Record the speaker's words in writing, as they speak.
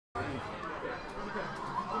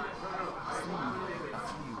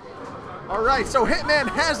All right, so Hitman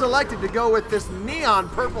has elected to go with this neon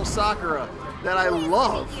purple Sakura that I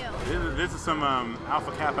love. This is some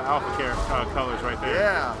Alpha Kappa Alpha colors right there.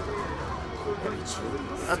 Yeah.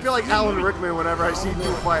 I feel like Alan Rickman whenever I see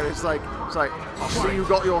you fight. It's like, I'll see you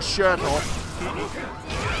got your shirt off.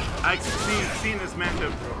 I seen this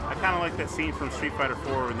matchup. I kind of like that scene from Street Fighter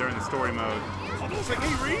 4 when they're in the story mode. It's like,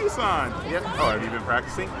 hey, Ryu-san. Yep. Oh, have you been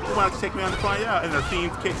practicing? Well, why don't you take me on to find out? And their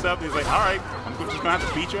theme kicks up, and he's like, all right, I'm just going to have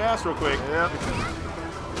to beat your ass real quick. Yep.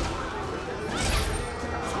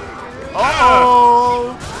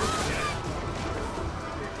 Uh-oh!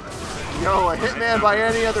 Yo, a Hitman by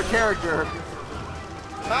any other character.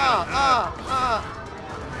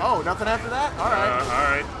 Oh, nothing after that? All right. All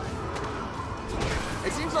right.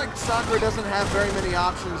 It seems like Sakura doesn't have very many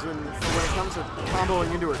options when it comes to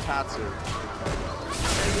comboing into her Tatsu.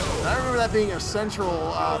 I remember that being a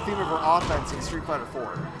central theme of her offense in Street Fighter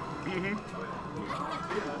 4. Mm-hmm.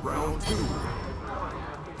 Round 2.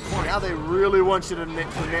 Now they really want you to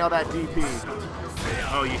nail that DP.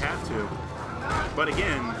 Oh, you have to. But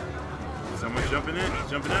again, someone's jumping in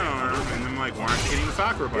on her, and I'm like, why aren't you hitting the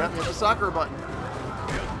Sakura button? Yep, hit the Sakura button.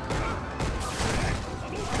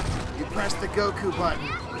 You press the Goku button.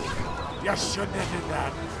 You shouldn't have did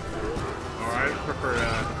that. Or I prefer the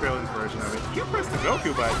Krillin's version of it. You pressed the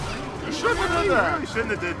Goku button. You shouldn't have done that. You really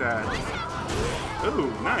shouldn't have did that. Ooh,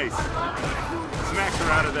 nice. Smacks her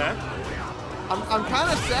out of that. I'm kind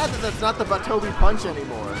of sad that that's not the Batobi punch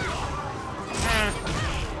anymore.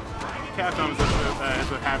 Capcom's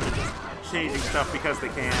has a habit of just changing stuff because they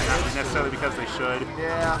can, not necessarily because they should.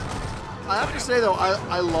 Yeah. I have to say though,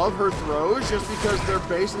 I love her throws just because they're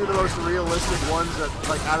basically the most realistic ones that,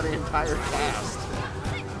 like, out of the entire cast.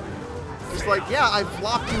 Just like, yeah, I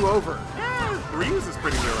flopped you over. Ryu's is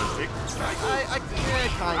pretty realistic. Yeah,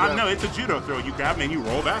 kind of. No, it's a judo throw. You grab him and you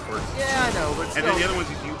roll backwards. Yeah, I know, but still. And then the other ones,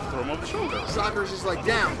 you throw him over the shoulder. Sakura's just like,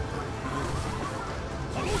 down.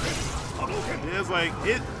 It's like,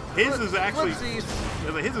 his is actually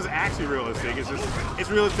realistic. It's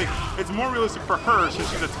realistic. It's more realistic for her since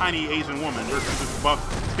she's a tiny Asian woman versus this buff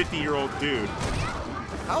 50-year-old dude.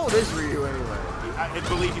 How old is Ryu anyway? I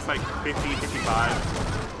believe he's like 50,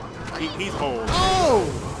 55. He's old. Oh!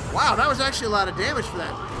 Wow, that was actually a lot of damage for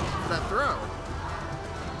that throw.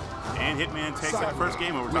 And Hitman takes that first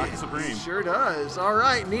game over TacoSupreme. Sure does. All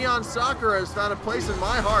right, Neon Sakura has found a place in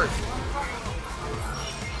my heart.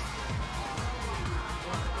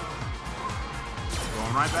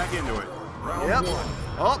 Going right back into it. Yep.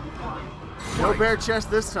 Oh, no bare chest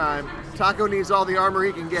this time. Taco needs all the armor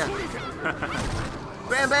he can get.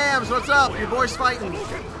 Bam Bams, what's up? Your boy's fighting.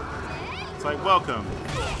 It's like, welcome.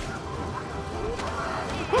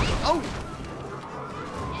 Oh!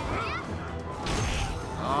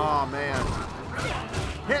 Oh, man.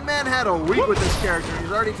 Hitman had a week with this character.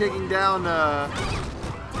 He's already taking down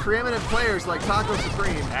preeminent players like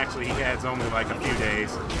TacoSupreme. Actually, he has only like a few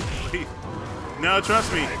days. No,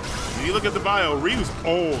 trust me. When you look at the bio, Ryu's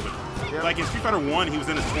old. Yep. Like in Street Fighter 1, he was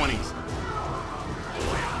in his 20s.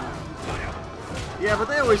 Yeah, but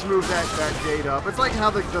they always move that date up. It's like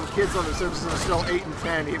how the kids on The Simpsons are still 8 and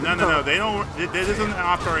 10. Even No. They don't. It doesn't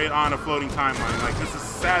operate on a floating timeline. Like, this is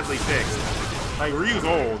sadly fixed. Like, Ryu's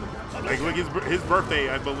old. Like, look, his birthday,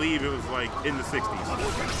 I believe it was like in the 60s.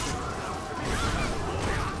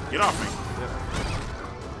 Get off me.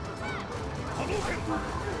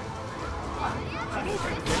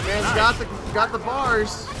 Hitman's got the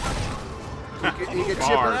bars. He can chip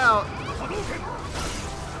it out.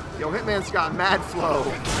 Yo, Hitman's got mad flow.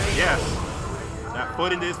 Yes. That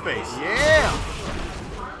foot into his face. Yeah.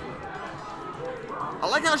 I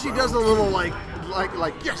like how she does a little like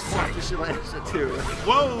yes, she lands it too.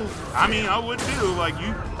 Whoa. I mean, I would too. Like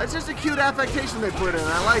you. That's just a cute affectation they put in.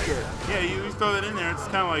 I like it. Yeah, you throw that in there. It's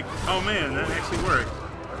kind of like, oh man, that actually worked.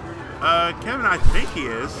 Kevin, I think he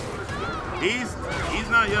is. He's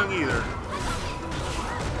not young either.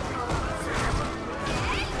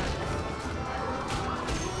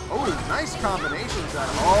 Oh, nice combinations out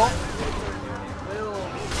of all.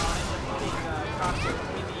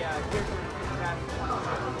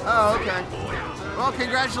 Oh, okay. Well,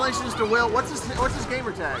 congratulations to Will. What's his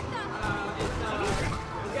gamer tag?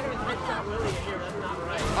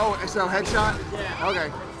 Oh, so Headshot?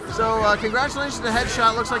 Okay. So congratulations to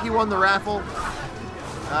Headshot. Looks like he won the raffle.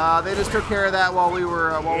 They just took care of that while we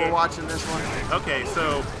were watching this one. Okay,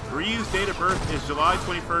 so Ryu's date of birth is July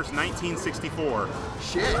 21st, 1964.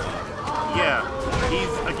 Shit. Yeah, he's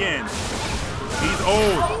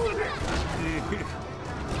old.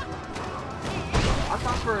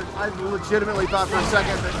 I legitimately thought for a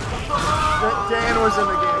second that Dan was in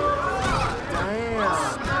the game.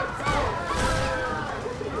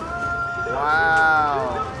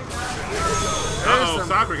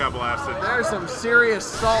 Sakura got blasted. There's some serious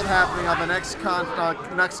salt happening on the next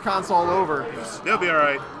console over. They'll be all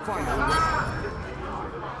right.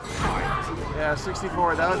 Yeah,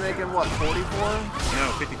 64. That would make him what, 44?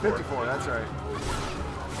 No, 54. 54. That's right.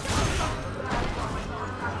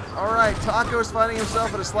 All right, Taco's finding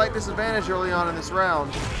himself at a slight disadvantage early on in this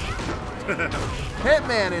round.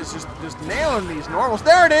 Hitman is just nailing these normals.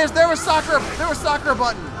 There it is. There was Sakura. There was Sakura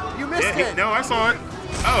button. You missed it. No, I saw it.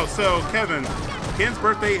 Oh, so Kevin, Ken's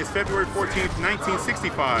birthday is February 14th,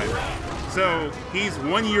 1965. So he's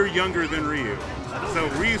 1 year younger than Ryu. So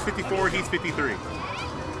Ryu's 54, he's 53.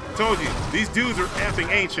 Told you, these dudes are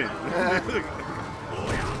effing ancient.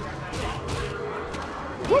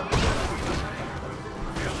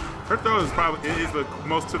 Her throw is probably the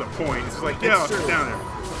most to the point. It's like, yeah, sit down there.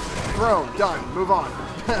 Throw, done, move on.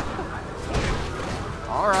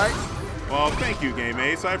 All right. Well, thank you, Game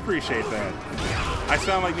Ace. I appreciate that. I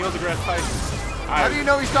sound like Neil deGrasse Tyson. How do you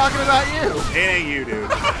know he's talking about you? It ain't you, dude.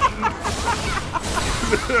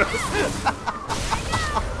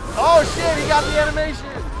 Oh shit! He got the animation.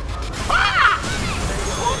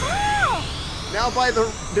 Now by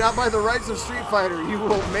the rights of Street Fighter, you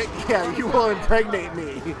will impregnate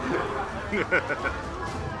me.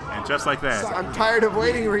 And just like that. I'm tired of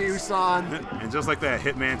waiting, Ryu-san. And just like that,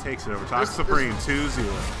 Hitman takes it over. TacoSupreme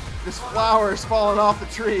 2-0. This flower is falling off the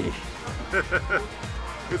tree.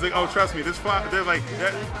 He's like, oh, trust me, this flower. They're like,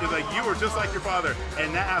 you were just like your father,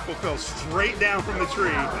 and that apple fell straight down from the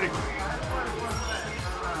tree.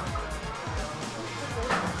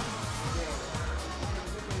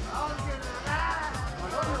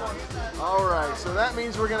 All right, so that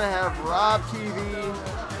means we're gonna have RobTV.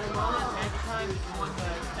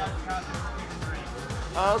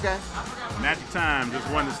 Oh, okay. Magic Time just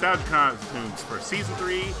won nostalgia costumes for Season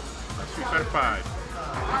 3 of Street Fighter 5.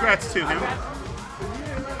 Congrats to him.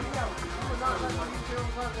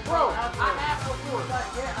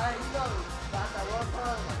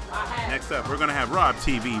 Next up, we're going to have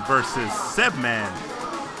RobTV versus Cebman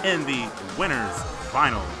in the winners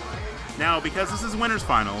final. Now, because this is winners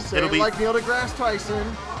final, it'll be like Neil deGrasse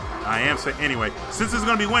Tyson. I am saying anyway. Since this is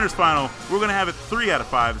going to be winners final, we're going to have it 3 out of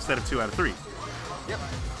 5 instead of 2 out of 3. Yep.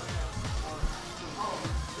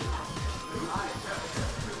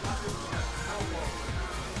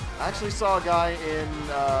 I actually saw a guy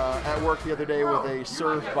at work the other day with a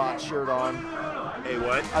ServBot shirt on. A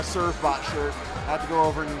what? A ServBot shirt. I have to go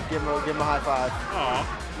over and give him a high five. Aw,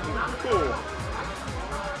 cool.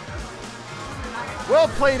 Well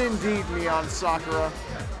played indeed, Neon Sakura.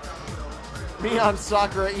 Neon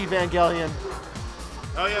Sakura Evangelion.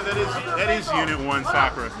 Oh yeah, that is Unit 1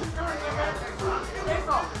 Sakura.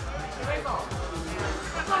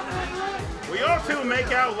 We ought to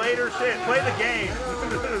make out later shit. Play the game.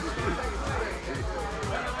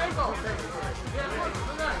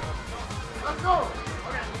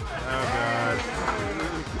 Oh god.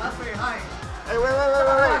 Hey, wait,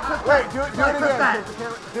 do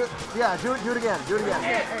it again. Do it again.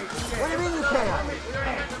 What do you mean you can't?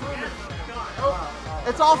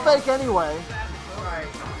 It's all fake anyway.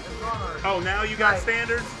 Oh, now you got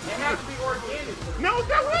standards? It has to be organic. No,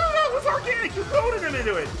 that was organic. You coded them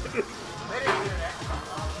into it. They didn't do that.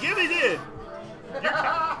 Yeah, they did.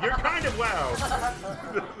 You're kind of loud.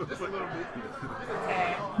 Just a little bit.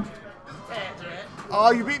 Tad.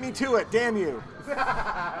 Oh, you beat me to it. Damn you.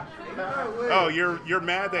 Oh, you're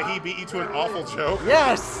mad that he beat you to an awful joke?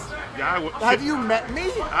 Yes. Yeah, Have you met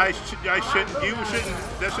me? I shouldn't. You shouldn't.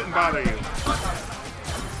 That shouldn't bother you.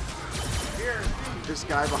 This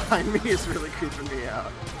guy behind me is really creeping me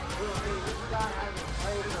out.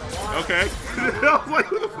 Okay. I was like,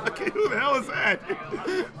 who the hell is that?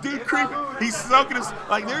 Dude, creepy. He's soaking his,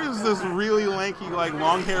 like, there's this really lanky, like,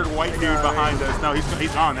 long-haired white dude behind us. No,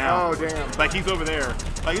 he's on now. Oh, damn. Like, he's over there.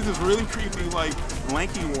 Like, he's this really creepy, like,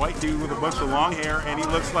 lanky white dude with a bunch of long hair, and he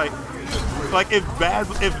looks like if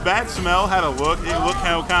Bad Smell had a look, it would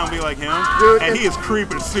kind of be like him. Dude, and he is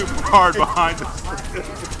creeping super hard behind us.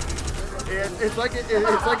 It's like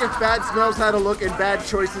if Bad Smells had a look and Bad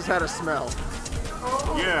Choices had a smell.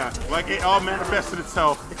 Yeah, like it all manifested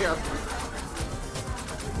itself. Yeah.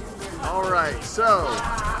 All right, so.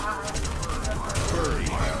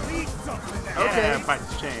 Okay. Yeah, fight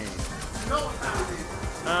the chain.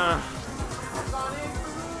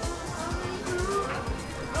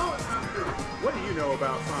 What do you know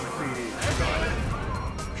about Sonic CD?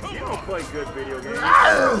 You don't play good video games. I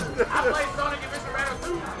played Sonic and Mr. Rattle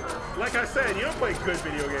too. Like I said, you don't play good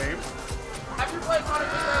video games. Have you played Sonic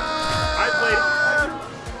and Mr. Rattle? I played.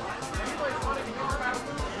 Have you played Sonic and Mr. Rattle?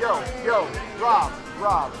 Yo, Rob.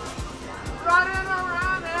 Running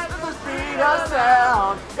around that. This need a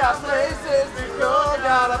sound. Got places to go.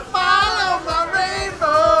 Gotta follow my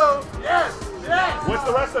rainbow. Yes, yes. What's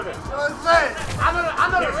the rest of it? What's that? I know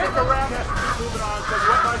the Look rhythm. around, has to keep moving on. So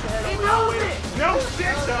what lies ahead? He only knows one way. it. No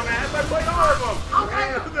shit, dumbass. I played all of them. Okay.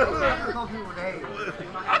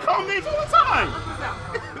 I call them names all the time.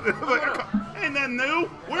 Like, ain't that new?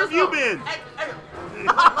 Where have you been? Hey, hey.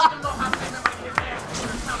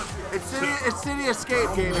 It's City Escape,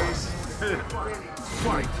 gamers.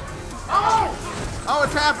 Fight. Oh,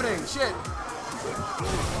 it's happening. Shit.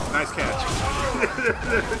 Nice catch.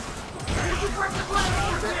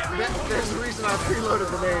 There's the reason I preloaded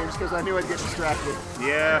the names, because I knew I'd get distracted.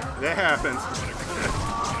 Yeah, that happens.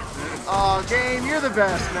 Oh, game, you're the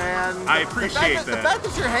best, man. I appreciate The that. fact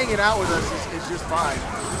that you're hanging out with us is just fine.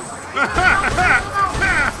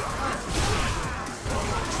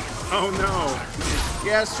 Oh no.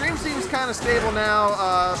 Yeah, stream seems kind of stable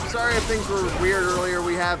now. Sorry if things were weird earlier.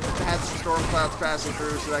 We have had some storm clouds passing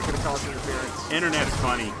through, so that could have caused interference. Internet's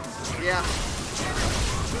funny. Yeah.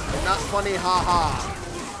 Not funny, haha.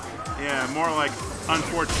 Yeah, more like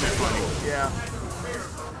unfortunate funny. Yeah.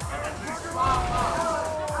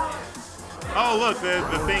 Oh look, the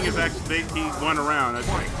thing is actually he won around.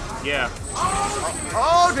 Yeah.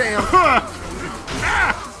 Oh, damn.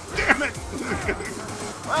 Ah, damn it!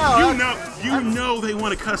 Wow, You know they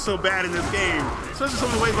want to cuss so bad in this game. Especially some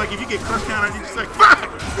of the ways like if you get crush counted, you're just like fuck.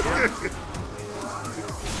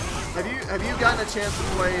 Have you gotten a chance to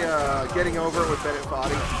play Getting Over It with Bennett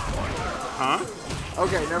Foddy? Huh?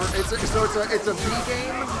 Okay, never. It's a B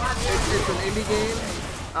game. It's an indie game.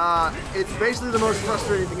 It's basically the most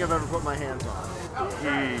frustrating thing I've ever put my hands on.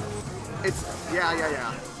 It's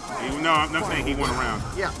yeah. No, I'm not saying he won around.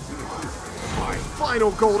 Yeah.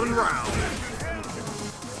 Final golden round.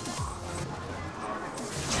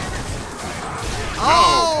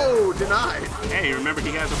 Oh, denied. Hey, remember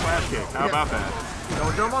he has a flash kick. How about that?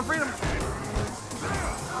 Don't jump on freedom.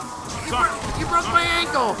 Sorry. You broke my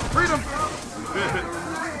ankle. Freedom.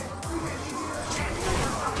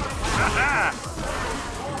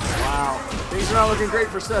 Wow. Things are not looking great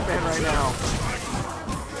for Cebman right now.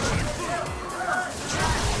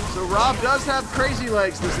 So Rob does have crazy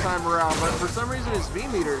legs this time around, but for some reason his V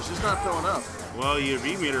meter is just not filling up. Well, your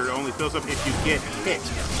V meter only fills up if you get hit.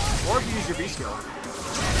 Or if you use your V skill.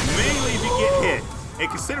 Mainly if you get hit. And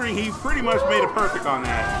considering he pretty much made it perfect on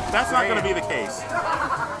that, that's not going to be the case.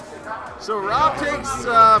 So Rob takes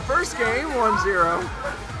first game 1-0.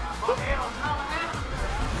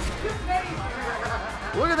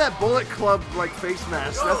 Look at that Bullet Club like face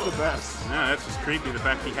mask. That's the best. No, that's just creepy. The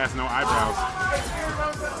fact he has no eyebrows.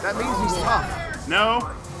 That means he's tough.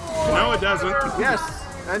 No, it doesn't. Yes.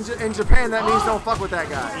 And in Japan, that means don't fuck with that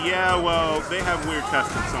guy. Yeah, well, they have weird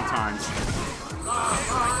customs sometimes.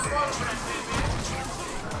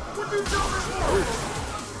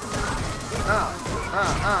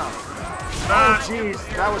 Oh, jeez.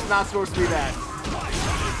 That was not supposed to be that.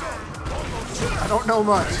 I don't know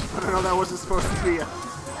much, but I know that wasn't supposed to be a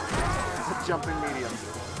jumping medium.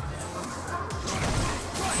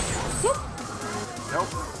 Nope.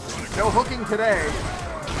 No hooking today.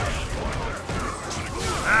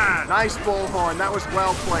 Nice bullhorn. That was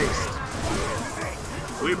well placed.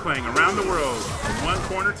 We're playing around the world, from one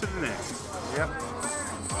corner to the next. Yep.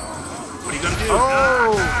 What are you going to do?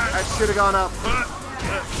 Oh, that should have gone up.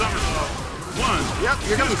 Somersault. One. Yep,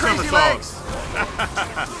 here comes two crazy somersaults.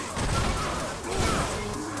 legs.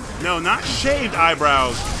 No, not shaved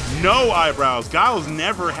eyebrows. No eyebrows. Guile's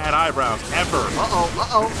never had eyebrows, ever. Oh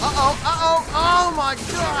my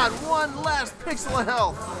god, one last pixel of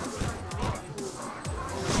health.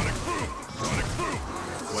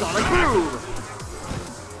 Sonic Boom.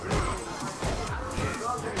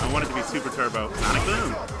 I want it to be Super Turbo. Sonic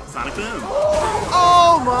Boom. Sonic Boom.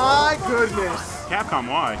 Oh my goodness. Capcom,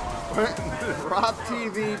 why?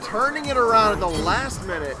 RobTV turning it around at the last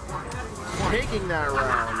minute. Taking that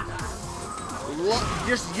round.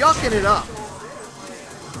 Just yucking it up.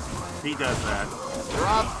 He does that.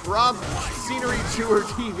 Rob Scenery Chewer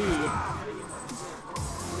TV.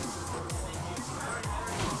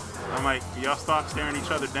 I'm like, y'all stop staring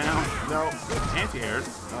each other down? No. Anti-airs.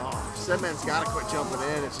 Oh, Cebman's got to quit jumping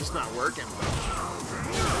in. It's just not working.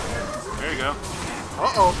 There you go.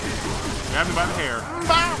 Uh-oh. Grab him by the hair.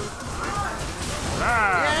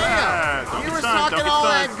 Yeah. Don't You get were stunned, talking don't get all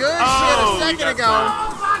stunned. that good shit a you second got ago. stunned.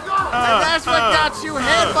 And that's what got you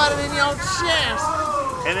headbutted in your chest.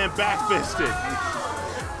 And then back fisted.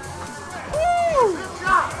 Woo!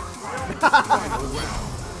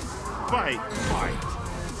 Fight.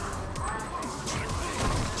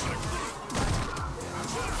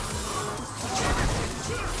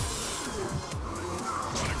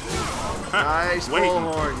 Nice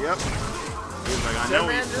bullhorn. Yep. He's like, I know.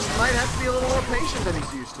 Cebman just might have to be a little more patient than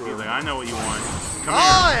he's used to. He's like, I know what you want. Come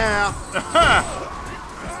yeah.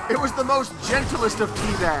 here. It was the most gentlest of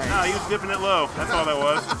teabags. No, he was dipping it low. That's all that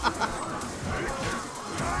was.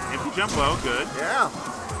 If you jump low, good. Yeah.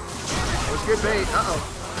 That was good bait. Uh-oh.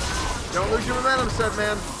 Don't lose your momentum,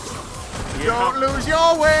 Cebman. Don't lose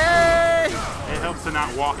your way. It helps to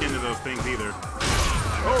not walk into those things either.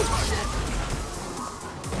 Oh, shit.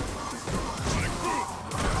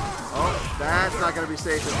 Oh, that's not going to be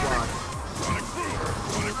safe as block.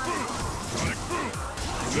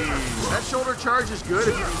 That shoulder charge is good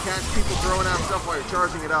if you can catch people throwing out stuff while you're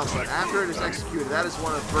charging it up, but after it is executed, that is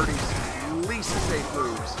one of Birdie's least safe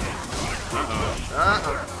moves.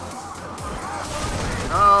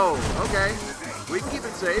 Oh, okay. We can keep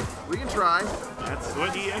it safe. We can try. That's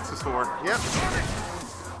what EX is for. Yep.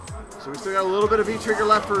 So we still got a little bit of E-trigger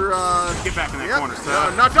left for... Get back in that corner,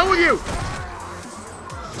 sir. Not done with you!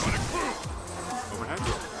 Overhead.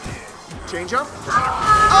 Change up.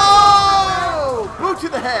 Oh! Boot to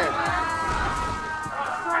the head.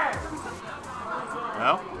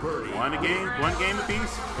 Well, one game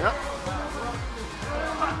apiece. Yep.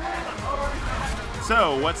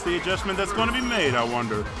 So, what's the adjustment that's going to be made, I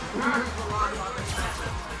wonder?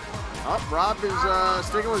 Oh, Rob is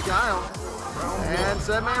sticking with Guile. And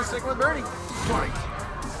Cebman sticking with Birdie.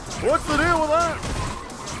 What's the deal with that?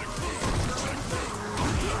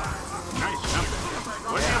 Nice jump.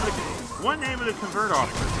 One name of the convert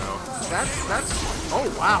offer, though. That's. Oh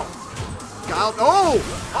wow. Guile.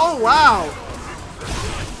 Oh wow.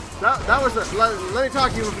 That was a. Let me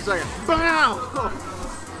talk to you for a second. Bam!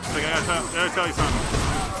 Like, I gotta tell you something.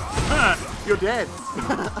 You're dead.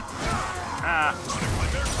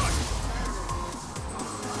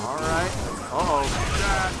 All right.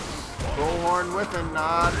 Bullhorn whipping,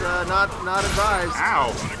 not advised.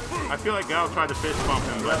 Ow! I feel like Guile tried to fist bump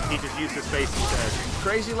him, but he just used his face instead.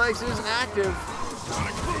 Crazy Legs is active.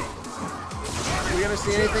 Are we gonna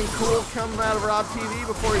see anything cool come out of RobTV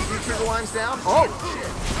before his V-trigger winds down? Oh shit!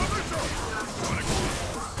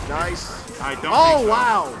 Nice. I don't. Oh think so.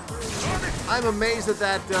 Wow! I'm amazed that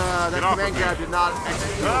that command grab did not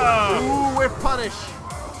execute. Oh. Ooh, whiff punish.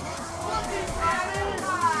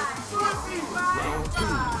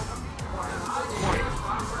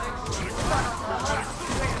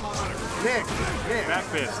 Nick. Back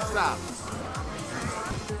fist. Stop.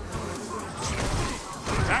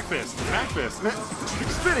 Back fist.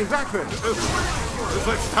 Spinning back fist. Just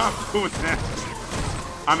like stop doing that.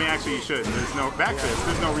 I mean, actually, you shouldn't. There's no back fist.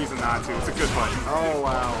 There's no reason not to. It's a good fight. Oh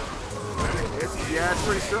wow. It's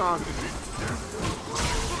pretty strong.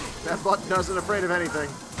 That button doesn't afraid of anything.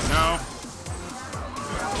 No.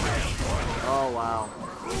 Oh wow.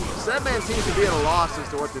 Cebman seems to be at a loss as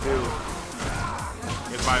to what to do.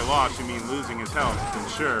 If by loss you mean losing his health, then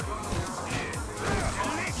sure.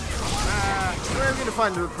 We're going to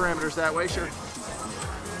find the parameters that way, sure.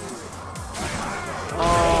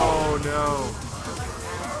 Oh no.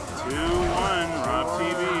 2-1,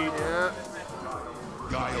 RobTV. Yeah.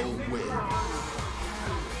 Guile wins.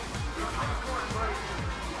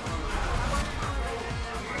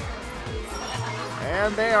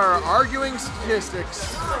 And they are arguing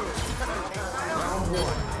statistics.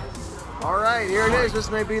 All right, here it is. This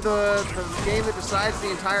may be the game that decides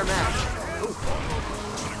the entire match. Ooh.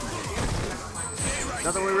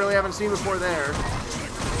 Nothing we really haven't seen before there.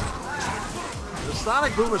 The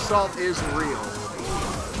Sonic Boom Assault is real.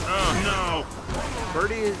 Oh no.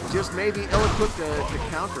 Birdie just may be ill-equipped to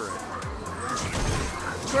counter it.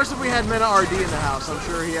 Of course, if we had Mena RD in the house, I'm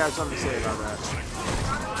sure he had something to say about that.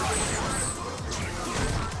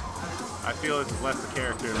 I feel this is less the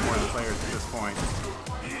character and more the players at this point.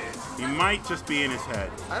 He might just be in his head.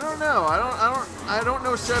 I don't know. I don't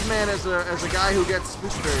know Cebman as a guy who gets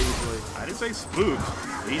spooked very easily. I didn't say spooked.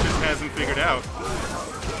 He just hasn't figured out.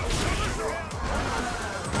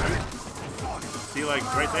 See, like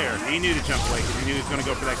right there, he knew to jump away because he knew he was going to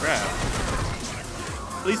go for that grab.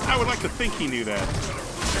 At least I would like to think he knew that.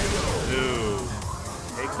 Ooh,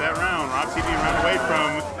 takes that round. RobTV ran away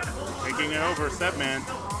from taking it over. Cebman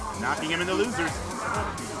knocking him into losers.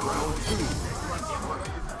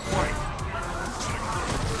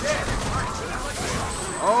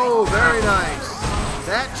 Oh, very nice.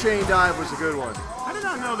 That chain dive was a good one. I did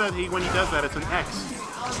not know that when he does that, it's an X.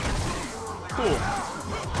 Cool.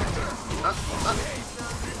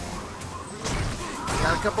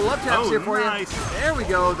 Got a couple love taps here for nice. you. There we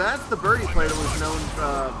go. That's the Birdie play that was known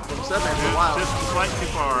from Cebman for a while. Just slightly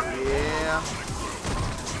too far. Yeah.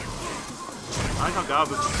 I like how Guile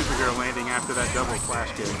was a superhero landing after that double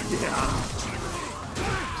flash kick. Yeah.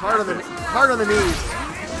 Hard on the knees.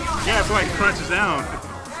 Yeah, that's why he crunches down.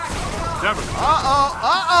 Jumper.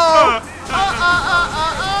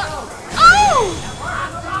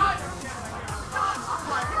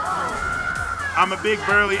 I'm a big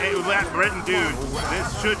burly Breton dude.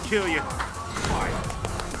 This should kill you.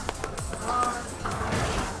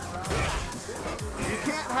 You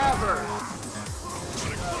can't have her.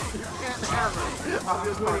 You can't have her. I'm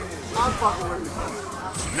just fucking. I'm fucking with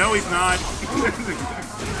you. No, he's not.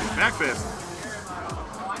 Back fist.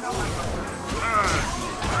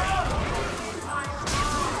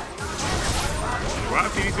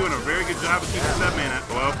 RobTV's doing a very good job of keeping Cebman at.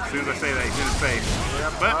 Well, as soon as I say that, he's in his face.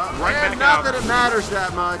 Yep. But right back not out. that it matters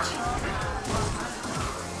that much.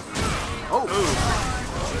 Oh. Ooh.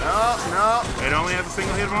 No. It only has a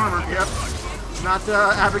single hit of armor. Yep. Not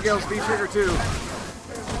Abigail's V-trigger too.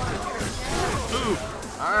 Ooh.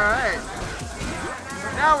 All right.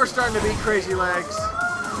 Now we're starting to beat Crazy Legs.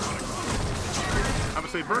 I would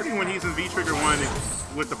say Birdie, when he's in V-trigger 1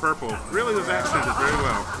 with the purple, really does accent it very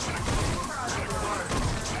well.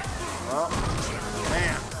 Well,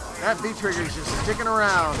 man, that V-trigger is just sticking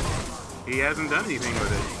around. He hasn't done anything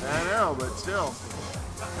with it. I know, but still.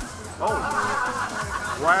 Oh.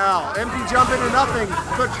 Wow, empty jump into nothing.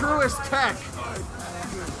 The truest tech.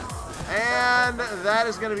 And that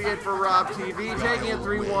is going to be it for RobTV, taking it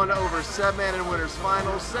 3-1 over Cebman in winners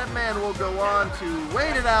finals. Cebman will go on to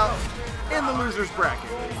wait it out in the losers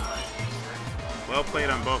bracket. Well played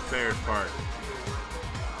on both players' part.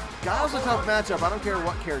 Guile's a tough matchup. I don't care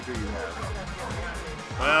what character you have.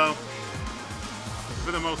 Well,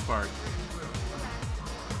 for the most part.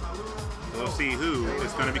 We'll see who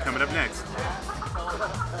is going to be coming up next.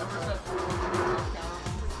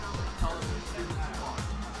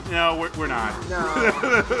 No, we're not. No.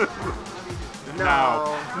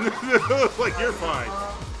 No. Like, you're fine.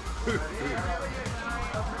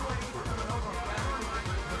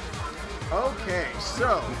 Okay,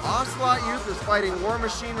 so Ocelot Youth is fighting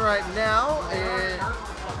WarMachine right now, and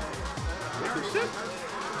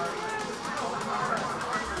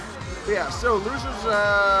yeah, so losers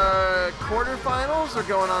quarterfinals are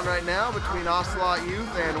going on right now between Ocelot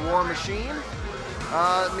Youth and WarMachine.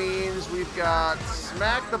 It means we've got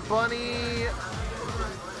SmakDaBunny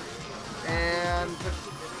and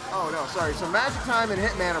so Magic Time and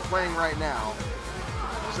Hitman are playing right now.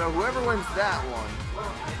 So whoever wins that one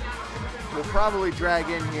will probably drag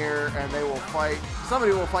in here, and they will fight.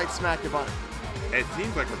 Somebody will fight SmakDaBunny. It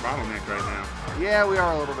seems like we're bottlenecked right now. Yeah, we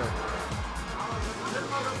are a little bit.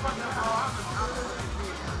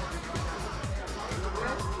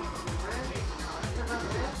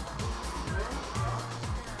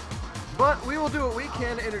 But we will do what we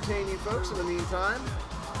can to entertain you folks in the meantime.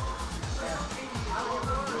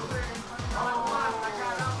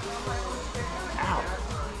 Ow.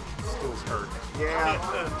 Skills hurt.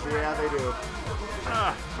 Yeah, they do.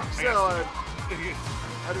 So,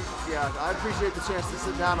 I appreciate the chance to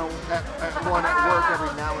sit down at one at work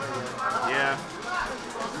every now and again. Yeah.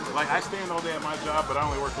 Like, I stand all day at my job, but I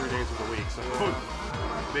only work 3 days of the week, so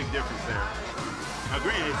big difference there. Now,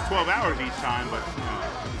 granted, it's 12 hours each time, but, you know.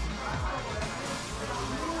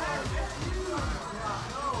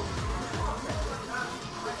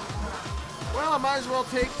 Well, I might as well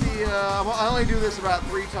take the, I only do this about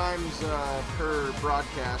 3 times per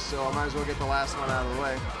broadcast, so I might as well get the last one out of the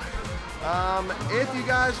way. If you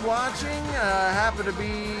guys watching happen to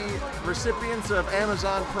be recipients of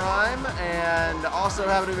Amazon Prime and also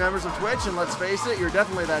happen to be members of Twitch, and let's face it, you're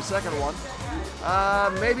definitely that second one,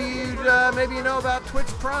 maybe you know about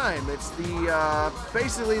Twitch Prime. It's the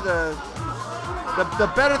basically the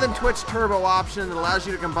better than Twitch Turbo option that allows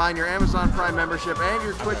you to combine your Amazon Prime membership and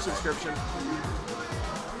your Twitch subscription,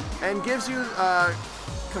 and gives you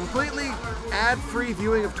completely ad-free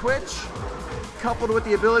viewing of Twitch, coupled with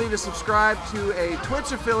the ability to subscribe to a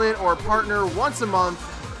Twitch affiliate or partner once a month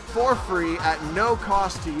for free at no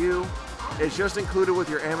cost to you. It's just included with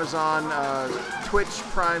your Amazon Twitch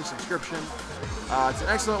Prime subscription. It's an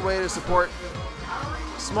excellent way to support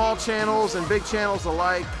small channels and big channels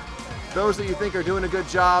alike. Those that you think are doing a good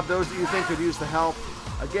job, those that you think could use the help.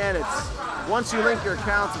 Again, it's once you link your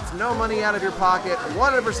accounts, it's no money out of your pocket,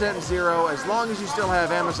 100% zero, as long as you still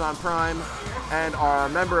have Amazon Prime and are a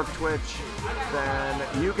member of Twitch, then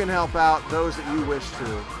you can help out those that you wish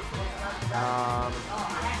to.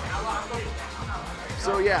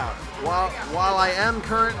 So yeah, while I am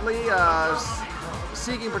currently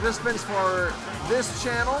seeking participants for this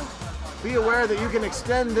channel, be aware that you can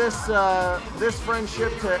extend this this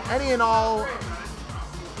friendship to any and all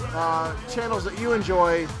channels that you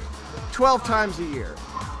enjoy 12 times a year.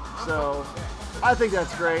 So I think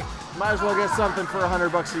that's great. Might as well get something for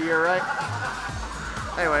 $100 a year, right?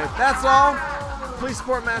 Anyway, that's all. Please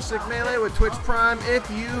support MatchStick Melee with Twitch Prime if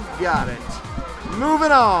you've got it.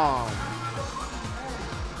 Moving on.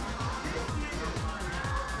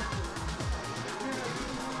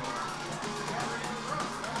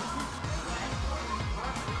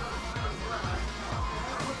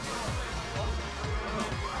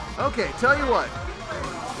 Okay, tell you what.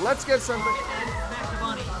 Let's get something.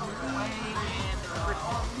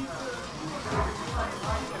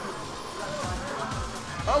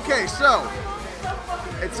 Okay, so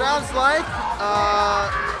it sounds like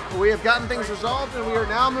we have gotten things resolved, and we are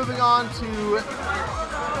now moving on to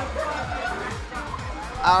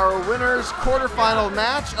our winners quarterfinal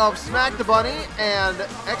match of SmakDaBunny and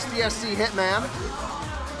xDSC Hitman.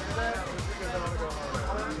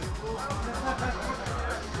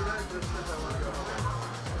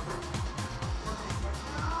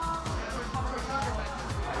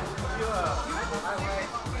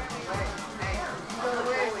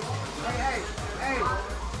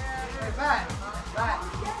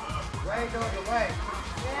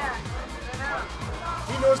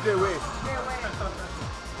 He knows their way.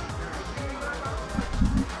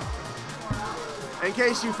 In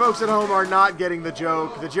case you folks at home are not getting the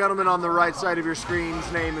joke, the gentleman on the right side of your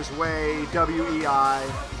screen's name is Wei, W-E-I.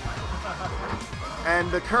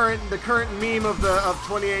 And the current meme of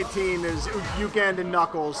 2018 is Ugandan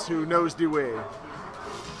Knuckles, who knows the way.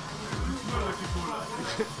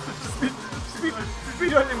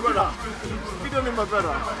 Speed on him, brother. Speed on him, my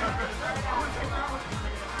brother.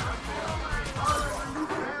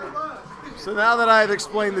 So now that I've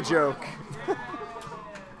explained the joke,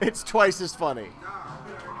 it's twice as funny.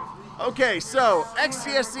 Okay, so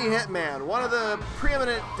xDSC Hitman, one of the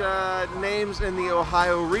preeminent names in the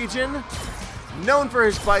Ohio region, known for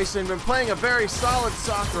his Bison, been playing a very solid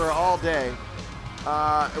Sakura all day.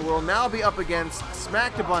 Will now be up against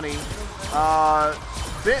SmakDaBunny,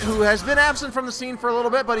 who has been absent from the scene for a little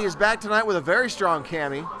bit, but he is back tonight with a very strong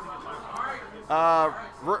Cammy.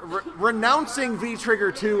 Renouncing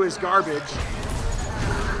V-Trigger 2 as garbage.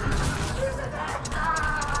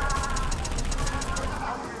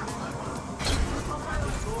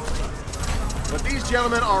 But these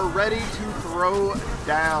gentlemen are ready to throw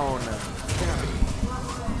down.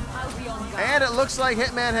 And it looks like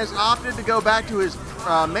Hitman has opted to go back to his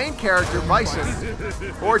main character, Bison,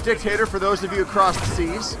 or Dictator for those of you across the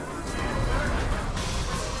seas.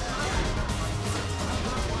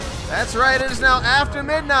 That's right, it is now after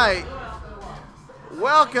midnight.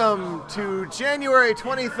 Welcome to January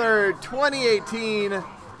 23rd, 2018,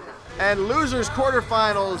 and losers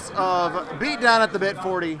quarterfinals of Beatdown at the Bit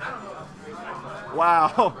 40.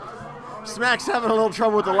 Wow, Smack's having a little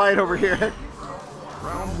trouble with the light over here.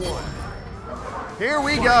 Round one. Here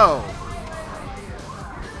we go.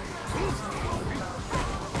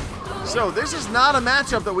 So this is not a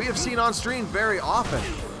matchup that we have seen on stream very often.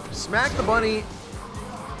 SmakDaBunny,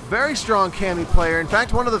 very strong Cammy player. In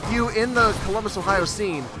fact, one of the few in the Columbus, Ohio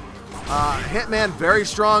scene. Hitman, very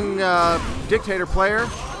strong Dictator player.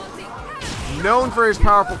 Known for his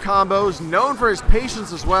powerful combos, known for his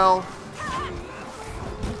patience as well.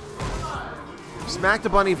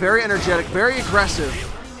 SmakDaBunny, very energetic, very aggressive.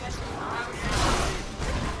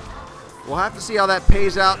 We'll have to see how that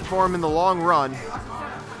pays out for him in the long run.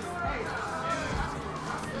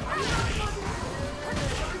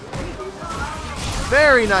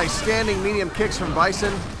 Very nice standing medium kicks from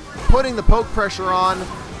Bison, putting the poke pressure on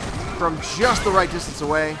from just the right distance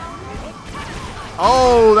away.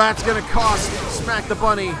 Oh, that's going to cost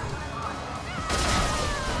SmakDaBunny.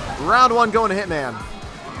 Round one going to Hitman.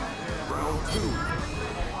 Round two.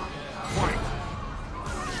 Fight.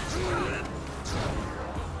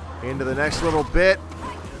 Into the next little bit.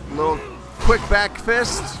 Little quick back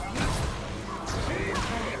fist.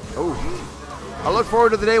 Oh. I look forward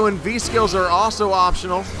to the day when V-skills are also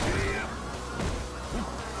optional.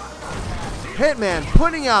 Hitman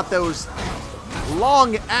putting out those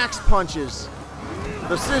long axe punches.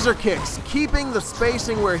 The scissor kicks, keeping the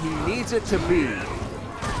spacing where he needs it to be.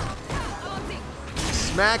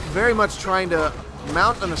 Smack very much trying to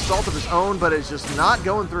mount an assault of his own, but it's just not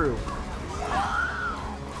going through.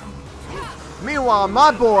 Meanwhile,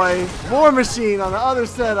 my boy, WarMachine on the other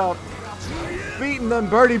setup, beating them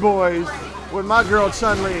Birdie boys with my girl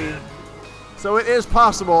Chun. So it is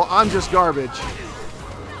possible, I'm just garbage.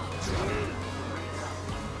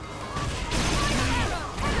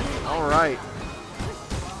 All right.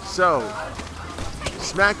 So,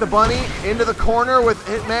 SmakDaBunny into the corner with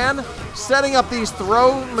Hitman, setting up these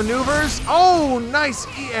throw maneuvers. Oh, nice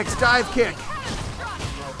EX dive kick.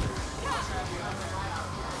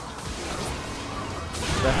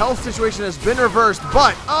 The health situation has been reversed,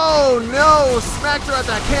 but oh no! Smacked her at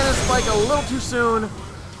that cannon spike a little too soon.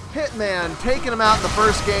 Hitman taking him out in the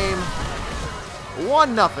first game.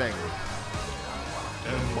 1-0.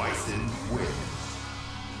 And Bison wins.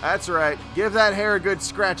 That's right. Give that hair a good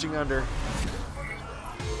scratching under.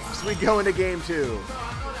 As we go into game 2.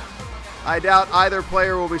 I doubt either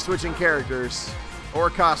player will be switching characters,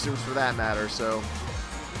 or costumes for that matter, so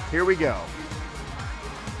here we go.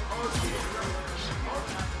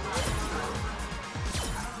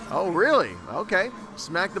 Oh, really? Okay.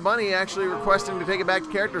 SmakDaBunny actually requesting to take it back to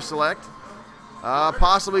character select.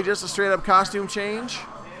 Possibly just a straight-up costume change.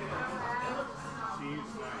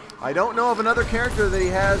 I don't know of another character that he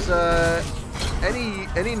has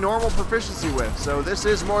any normal proficiency with, so this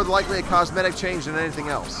is more likely a cosmetic change than anything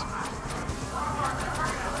else.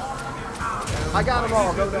 I got them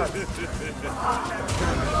all. Go nuts.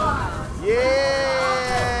 Yeah!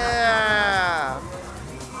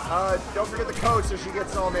 Don't forget the code so she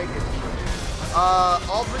gets all naked.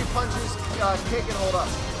 All 3 punches kick and hold up.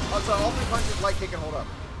 Oh, sorry, all 3 punches like kick and hold up.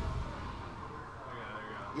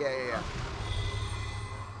 Yeah.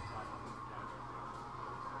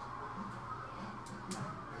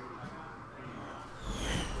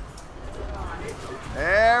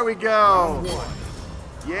 There we go.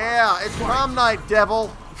 Yeah, it's prom night,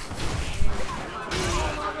 devil.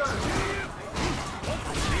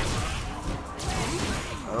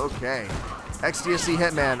 Okay. xDSC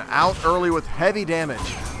Hitman out early with heavy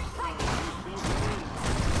damage.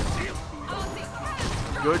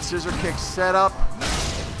 Good scissor kick setup.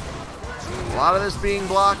 A lot of this being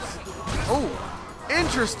blocked. Oh,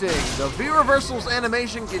 interesting. The V reversal's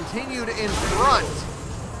animation continued in front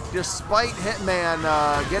despite Hitman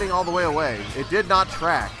getting all the way away. It did not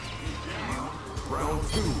track. Round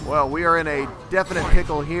 2. Well, we are in a definite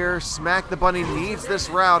pickle here. SmakDaBunny needs this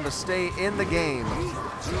round to stay in the game.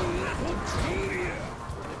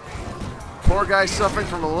 Poor guy suffering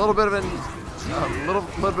from a little bit of little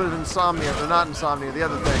bit of insomnia, or not insomnia, the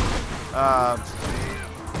other thing.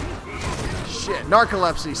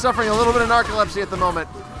 Narcolepsy. Suffering a little bit of narcolepsy at the moment.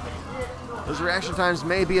 Those reaction times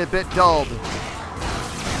may be a bit dulled.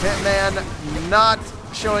 Hitman not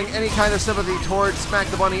showing any kind of sympathy towards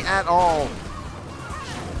SmakDaBunny at all.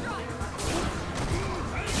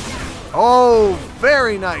 Oh,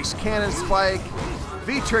 very nice cannon spike.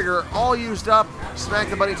 V-trigger all used up.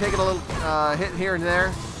 SmakDaBunny taking a little hit here and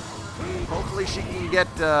there. Hopefully she can get,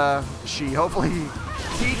 hopefully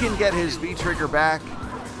he can get his V-trigger back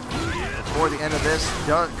before the end of this.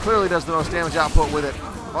 Clearly does the most damage output with it.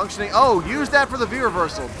 Functioning, oh, used that for the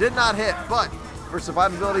V-reversal. Did not hit, but for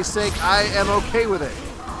survivability's sake, I am okay with it.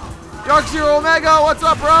 Dark Zero Omega, what's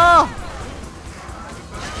up, bro?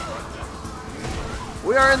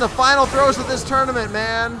 We are in the final throes of this tournament,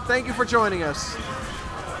 man. Thank you for joining us.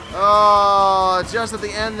 Oh, just at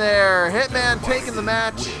the end there. Hitman taking the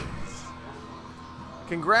match.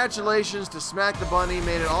 Congratulations to SmakDaBunny.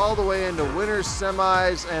 Made it all the way into winners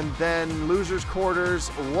semis and then losers quarters.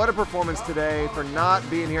 What a performance today for not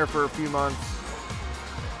being here for a few months.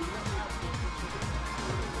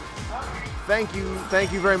 Thank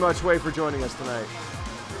you very much, Wei, for joining us tonight.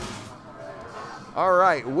 All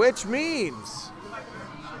right, which means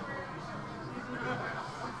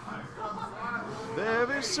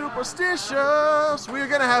very superstitious. We're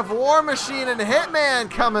gonna have WarMachine and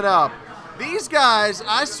Hitman coming up. These guys,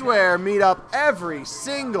 I swear, meet up every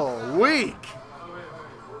single week.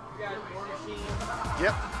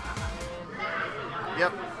 Yep.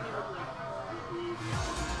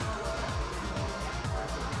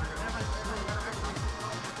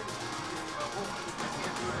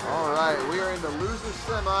 All right, we are in the loser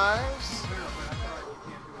semis.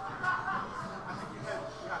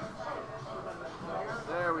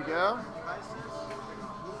 There we go.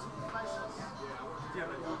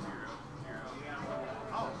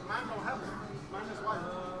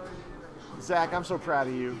 Zach, I'm so proud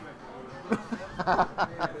of you.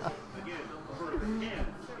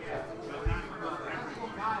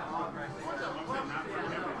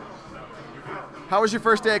 How was your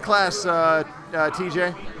first day of class,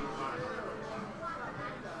 TJ?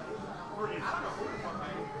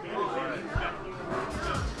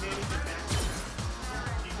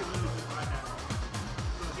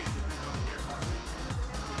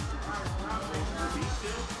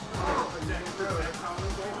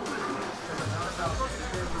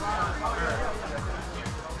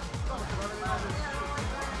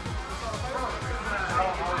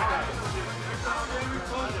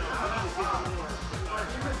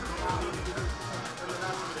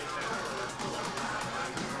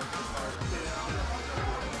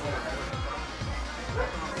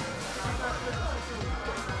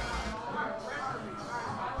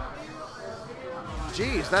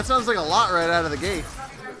 Jeez, that sounds like a lot right out of the gate.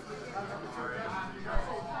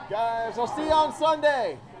 Guys, I'll see you on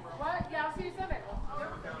Sunday. What? Yeah, I'll see you Sunday.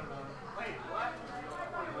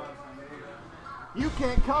 You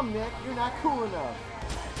can't come, Nick. You're not cool enough.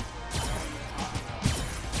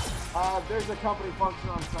 There's a company function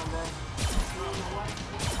on Sunday.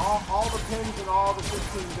 All the pins and all the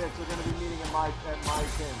 16 bits are going to be meeting at my pins.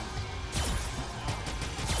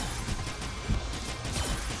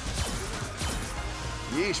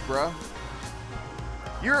 Yeesh, bro.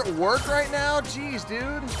 You're at work right now? Jeez,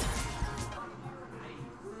 dude.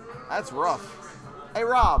 That's rough. Hey,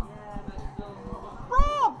 Rob.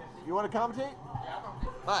 Rob! You want to commentate?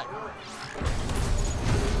 Hi.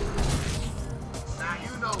 Now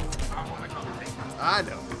you know I want to commentate. I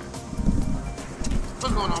know.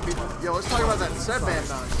 What's going on, people? Yo, let's talk about that Cebman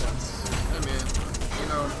nonsense. Hey, man. You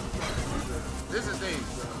know, this is the thing.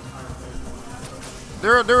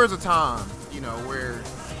 There was a time, you know, where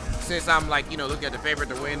since I'm like, you know, looking at the favorite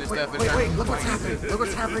to win and stuff. Wait, look what's happening. Look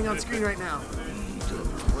what's happening on screen right now.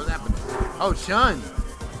 What's happening? Oh, Chun.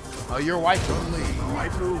 Oh, your wife.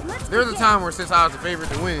 There was a time where since I was the favorite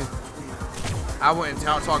to win, I wouldn't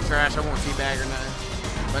talk trash. I won't teabag or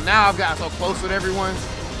nothing. But now I've gotten so close with everyone,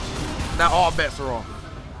 now all bets are off.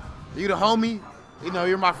 You the homie, you know,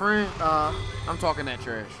 you're my friend. I'm talking that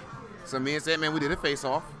trash. So me and Cebman, we did a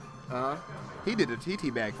face-off. He did a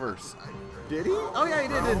TT bag first. Did he? Oh yeah, he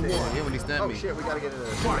did, didn't he? Yeah, when he stunned me. Oh shit, we gotta get into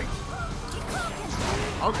this.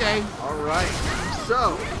 Okay. All right.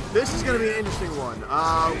 So this is gonna be an interesting one.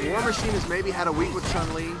 WarMachine has maybe had a week with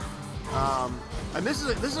Chun-Li, and this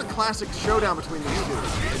is a classic showdown between these two.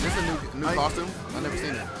 Is this a new costume? I've never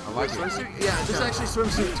seen it. I like it. Swimsuit? Yeah, this is actually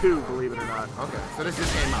swimsuit 2, believe it or not. Okay, so this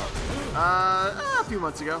just came out. A few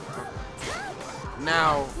months ago.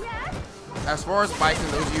 Now, as far as Bison,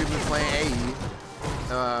 those of you who've been playing AE,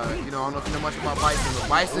 you know, I don't know if you know much about Bison, but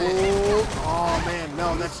Bison. Oh man,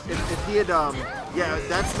 no, that's if he had yeah,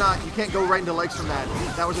 that's not, you can't go right into legs from that.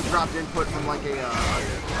 That was a dropped input from like a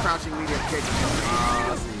crouching medium kick.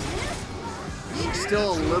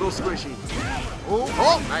 Still a little squishy.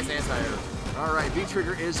 Oh, nice anti-air. All right, V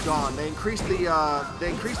trigger is gone. They increased the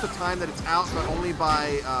time that it's out, but only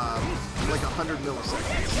by like 100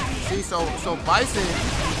 milliseconds. See, so Bison,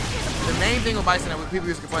 the main thing with Bison that people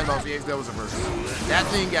used to complain about was the XDSC reverse. That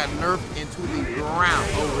thing got nerfed into the ground.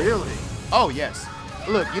 Oh really? Oh yes.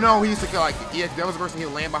 Look, you know he used to go like EXDSC reverse and he'll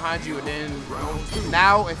land behind you, and then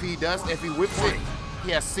now if he whips it, he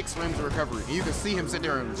has 6 frames of recovery. And you can see him sit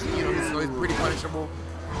there and, you know, he's pretty punishable.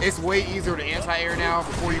 It's way easier to anti-air now.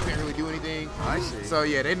 Before you can't really do anything. I see. So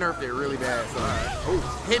yeah, they nerfed it really bad. So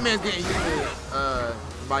Hitman's getting used to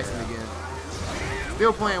Bison again.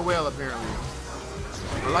 Still playing well apparently.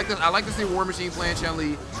 I like to see WarMachine playing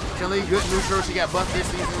Chun-Li. Chun-Li, good neutral. She got buffed this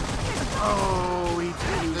season. Oh,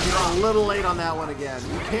 you're a little late on that one again.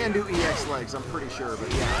 You can do EX legs, I'm pretty sure,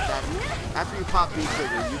 but yeah, after you pop V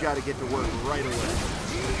trigger, you got to get to work right away.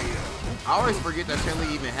 I always forget that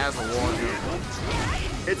Chun-Li even has a wall jump.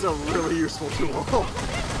 It's a really useful tool.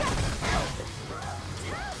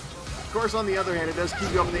 Of course, on the other hand, it does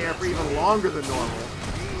keep you up in the air for even longer than normal.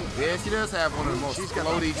 Yeah, she does have one of the most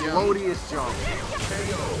floatiest jumps.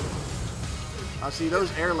 See,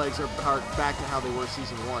 those air legs are back to how they were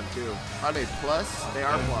season 1 too. Are they plus? They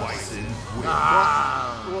are plus.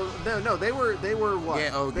 Well, no, they were what?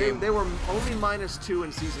 Yeah, they were only -2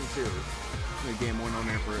 in season 2. The game went on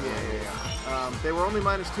there for yeah. They were only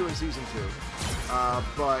 -2 in season 2.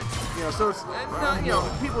 But you know, so it's, you know,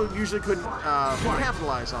 people usually couldn't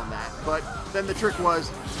capitalize on that. But then the trick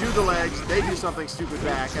was do the legs, they do something stupid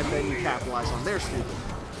back, and then you capitalize on their stupid.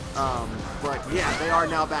 But yeah, they are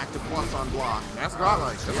now back to plus on block. That's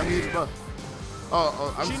godlike. That's a huge buff.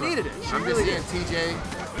 She needed it. She I'm really just saying, TJ,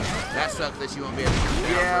 that sucks that you won't be able to come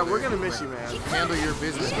down. Yeah, we're gonna miss you, man. Handle your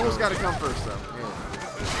business. School's got to come first, though.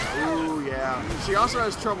 Yeah. Ooh, yeah. She also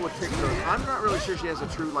has trouble with tick throws. I'm not really sure she has a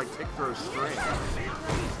true like tick throw strength.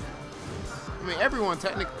 I mean, everyone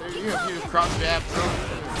technically, you just crouch jab throw.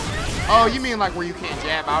 Oh, you mean like where you can't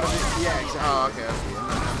jab out of it? Yeah, exactly. Oh, okay. I see. I'm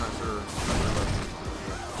not sure.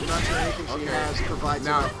 I'm not sure anything she has provides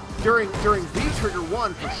now during V trigger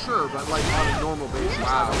 1 for sure, but like on a normal basis.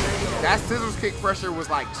 Wow, that scissors kick pressure was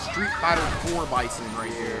like Street Fighter 4 Bison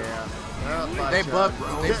right there. Yeah. They buffed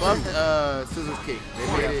scissors kick. They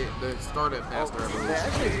made it the startup faster. They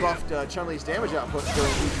actually buffed Chun-Li's damage output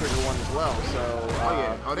during V trigger 1 as well. So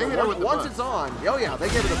they hit her with the once buff. it's on. Oh yeah, they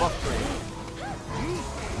gave it a buff train.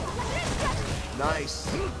 Nice.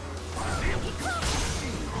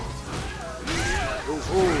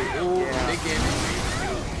 Ooh, yeah. Big damage.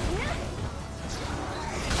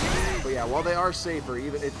 But yeah, Yeah, while they are safer,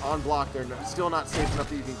 even if on block, they're still not safe enough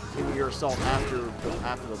that you can continue your assault after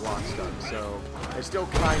the block's done. So it's still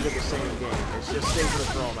kind of the same game. It's just safer to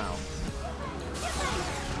throw them out.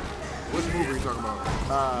 Which move are you talking about?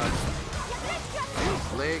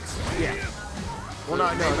 Legs? Yeah. Well,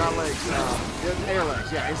 not legs. Air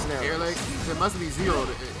legs. Yeah, instant air legs. So it must be 0.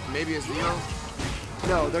 Maybe it's 0.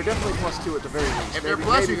 No, they're definitely +2 at the very least. If they're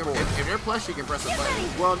plus, you can, if they're plus, you can press a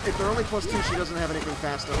button. Well, if they're only +2, she doesn't have anything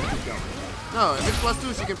fast enough to keep going. No, if it's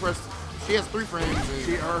 +2, she can press. She has 3 frames.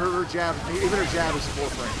 And her jab, even her jab is 4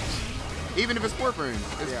 frames. Even if it's 4 frames,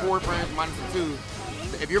 it's 4 frames minus the 2.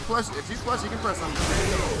 If she's plus, you can press something.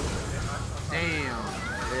 Damn.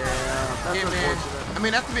 Yeah, that's unfortunate. I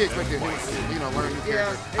mean, that's to be expected. You know, learning new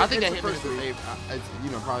character. I think that Hitman is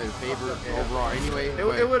probably the favorite overall anyway.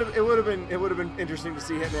 It would have been interesting to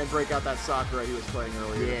see Hitman break out that Sakura he was playing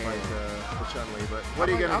earlier to fight the Chun-Li. But what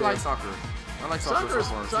are you gonna do? I like Sakura. I like Sakura so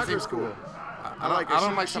far. Sakura's cool. I like her. I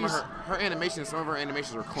don't like some of her animations. Some of her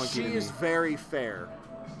animations are clunky. She is very fair.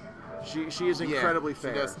 She is incredibly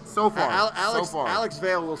fair. She does. So far. Alex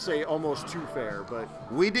Vale will say almost too fair, but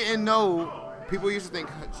we didn't know. People used to think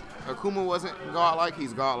Akuma wasn't godlike.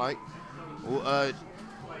 He's godlike.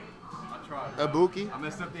 Ibuki. I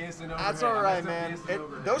messed up the instant over. That's all right, man.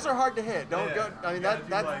 Those are hard to hit. Don't go. I mean, that's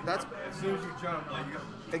as soon as you jump, like you got.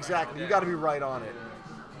 Exactly. You got to be right on it.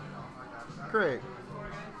 Correct.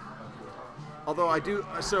 Although I do,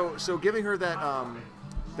 so giving her that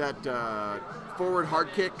forward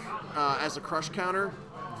hard kick as a crush counter.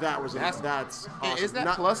 That's awesome. Is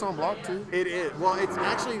that plus on block too? It is. Well, it's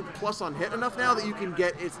actually plus on hit enough now that you can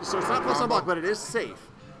get it. So it's not plus on block, but it is safe,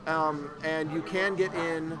 and you can get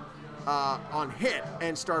in on hit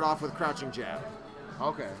and start off with crouching jab.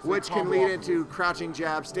 Okay. So which can lead into crouching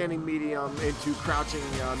jab, standing medium, into crouching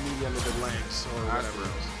medium into legs or whatever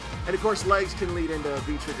else. And of course, legs can lead into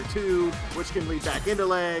V-trigger 2, which can lead back into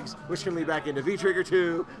legs, which can lead back into V-trigger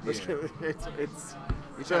 2. Which can, it's.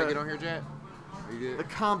 You trying to get on here, Jet? The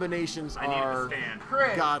combinations are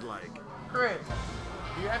godlike. Chris,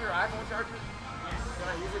 do you have your iPhone charger? Can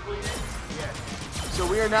I use it, please? Yes. So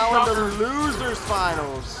we are now in the losers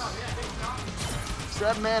finals.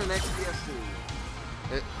 Cebman and xDSC.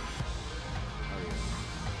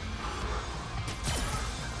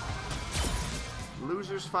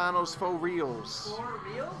 Losers finals for reals. For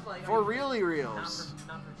reals? Like, for really reals.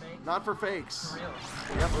 Not for fakes? Not for fakes.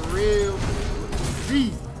 Real. Yep, for real.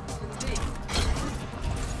 D.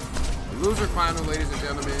 Loser final, ladies and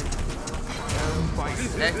gentlemen.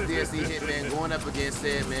 xDSC Hitman going up against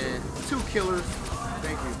Cebman. 2 killers.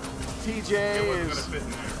 Thank you. TJ is.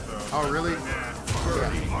 Oh, really?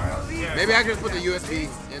 Yeah. Maybe I could just put the USB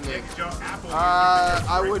in there.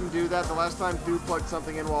 I wouldn't do that. The last time Dude plugged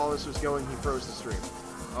something in while this was going, he froze the stream.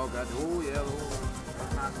 Oh, God. Oh,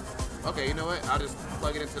 yeah. Okay, you know what? I'll just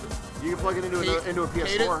plug it into the. You can plug it into a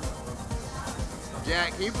PS4.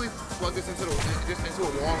 Jack, can you please plug this into a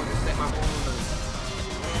wall and just set my phone on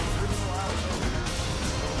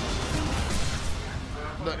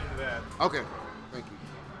the. Look. Okay. Thank you.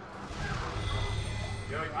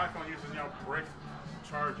 Yo, your iPhone uses brick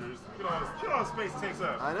chargers. Look at all this space it takes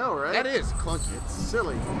up. I know, right? That is clunky. It's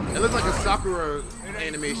silly. It looks like a Sakura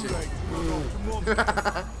animation.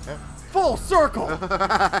 Full circle.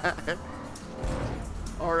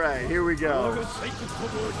 All right, here we go.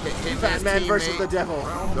 Batman versus the Devil.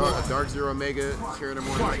 Dark Zero Omega cheering him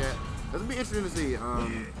on the chat. This will be interesting to see.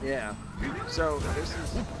 Yeah. So this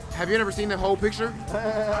is. Have you ever seen the whole picture?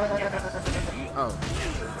 Oh.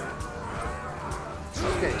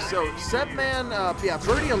 Okay, so Cebman,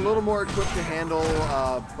 Birdie a little more equipped to handle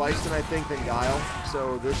Bison, I think, than Guile.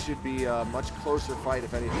 So this should be a much closer fight,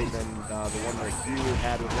 if anything, than the one that you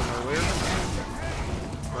had with him earlier.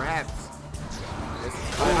 Perhaps.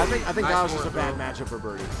 I think Guile's just a bad matchup for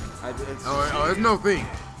Birdie. There's no thing.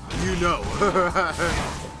 You know.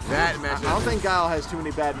 That matchup. I don't think Guile has too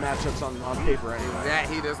many bad matchups on paper anyway. That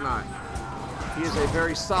he does not. He is a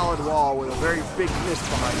very solid wall with a very big fist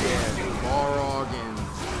behind him. Balrog and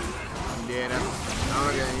that's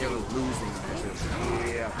not any other losing matchups.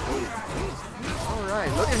 Yeah. All right,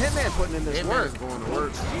 look at Hitman putting in this work. Hitman is going to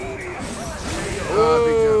work.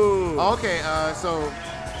 Ooh. Okay, so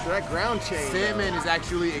that ground chain. Cebman is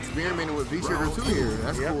actually experimenting with V-Trigger 2 here.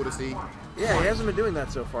 That's cool to see. Yeah, he hasn't been doing that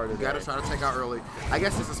so far today. Gotta try to take out early. I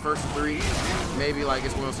guess this is first 3. Maybe like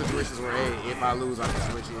it's one of those situations where, hey, if I lose, I can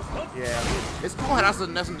switch it. Yeah. It's cool how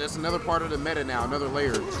that's another part of the meta now, another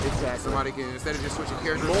layer. Exactly. Somebody can, instead of just switching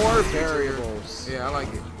characters. More variables. Yeah, I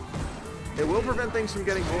like it. It will prevent things from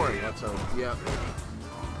getting boring, let's hope. Yep.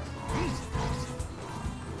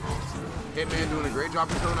 Hitman doing a great job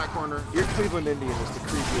controlling that corner. Your Cleveland Indian is the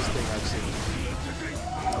creepiest thing I've seen.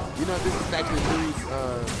 You know, this is actually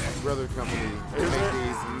Drew's brother company. They Is make it?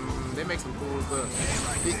 these. They make some cool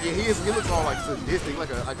stuff. He looks all like sadistic, like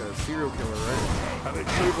a serial killer, right? I think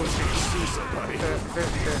Cleveland's gonna sue somebody.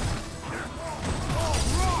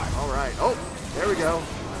 All right. Oh, there we go.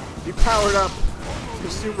 He powered up to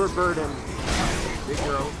super burden. Big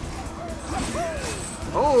girl.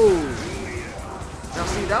 Oh. Now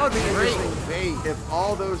see, that would be Great interesting bait. if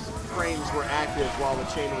all those frames were active while the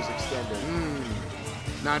chain was extended.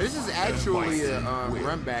 Now this is actually a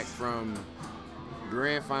run back from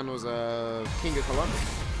Grand Finals of King of Columbus,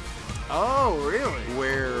 Oh, really?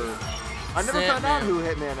 where I never found out Cebman- who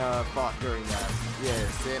Hitman fought during that. Yeah,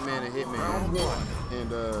 Cebman and Hitman. Round 1.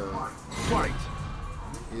 And Fight.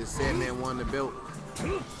 Cebman won the belt.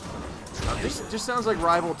 This just sounds like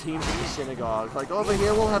rival teams at the synagogue. Like over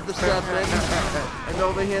here we'll have the Cebman, and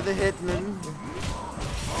over here the Hitman.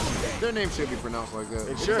 Their name should be pronounced like that.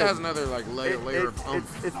 It Just should. has another like layer of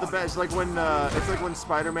oomph. It's the best. Like when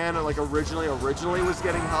Spider-Man like originally was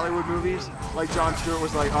getting Hollywood movies. Like Jon Stewart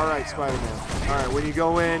was like, all right, Spider-Man. All right, when you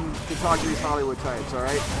go in to talk to these Hollywood types, all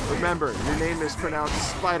right, remember your name is pronounced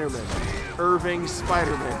Spider-Man, Irving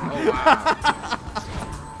Spider-Man. Oh wow.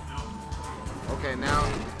 Okay, now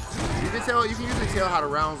you can usually tell how the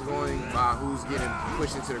round's going by who's getting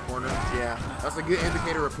pushed into the corner. Yeah. That's a good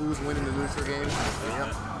indicator of who's winning the neutral game.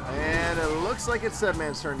 Yep. And it looks like it's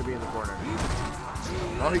Cebman's turn to be in the corner.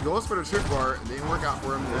 Oh, he goes for the trip bar. It didn't work out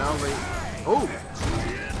for him. No. Oh,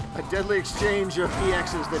 a deadly exchange of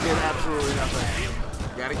EXs that did absolutely nothing.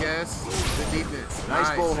 Gotta guess the defense. Nice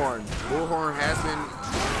bullhorn. Bullhorn has been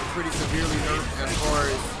pretty severely nerfed as far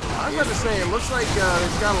as. I was about to say, it looks like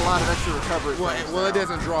it's got a lot of extra recovery. Well, frames it now.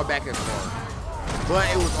 doesn't draw back as far. But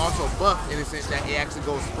it was also buffed in the sense that it actually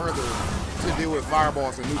goes further to deal with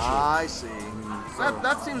fireballs and neutral. I see.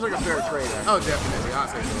 That seems like a fair trade. Actually. Oh, definitely. I'll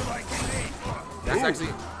say so. That's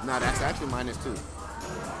Ooh. that's actually -2.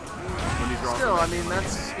 When you draw Still, from I mean,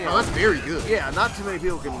 that's you that. know, Oh, that's very good. yeah, not too many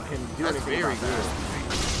people can do That's anything very about good. that.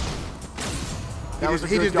 That was a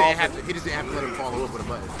He good just didn't dolphin. have to let him follow up with a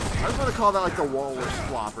button. I was going to call that like the walrus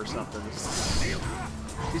flop or something.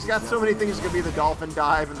 He's got so many things. It could be the dolphin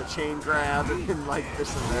dive and the chain grab and like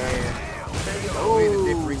this and that. Way to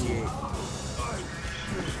differentiate.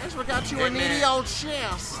 That's what got you Hey, a man. needy old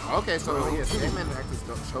chest. Okay, so yeah, Cebman actually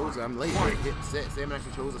chose. I'm late. Cebman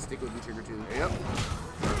actually chose a stick with V-trigger too. Yep.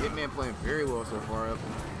 Hitman playing very well so far up.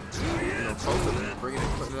 You know, close to putting it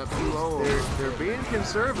up 2-0. They're being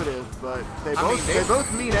conservative, but they I mean,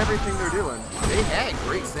 both mean everything they're doing. They had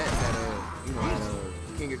great sets at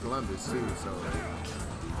King of Columbus too. So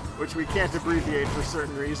Which we can't abbreviate for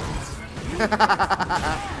certain reasons.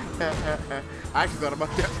 I actually thought about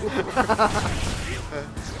that before.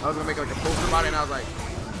 I was gonna make like a poster about it, and I was like,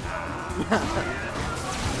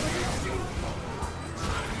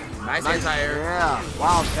 nice anti-air. Yeah.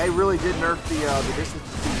 Wow, they really did nerf the distance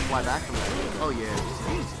to fly back from that. Oh yeah.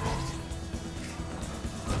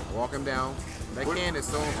 Walk him down. That can is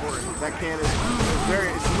so important. That can is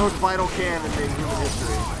it's the most vital can in human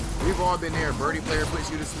history. We've all been there. Birdie player puts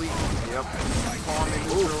you to sleep. Yep. Calm and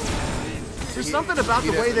neutral. There's something about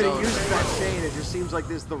the way that he doesn't know uses that. that chain. It just seems like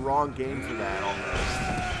this is the wrong game for that almost.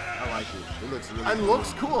 I like it. It looks really It cool.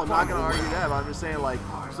 looks cool. I'm not gonna argue that. But I'm just saying, like,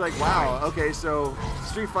 it's like, wow. Okay, so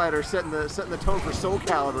Street Fighter setting the tone for Soul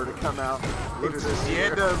Calibur to come out later this Yeah,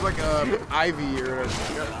 year. it does like Ivy or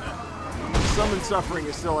whatever. Summon Suffering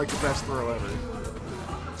is still like the best throw ever.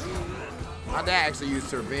 My dad actually used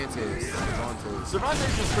Cervantes.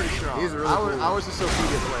 Cervantes is pretty strong. He's really I cool. was a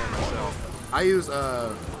Sophia player myself. I use who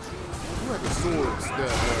had the swords? The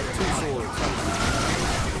 2 swords.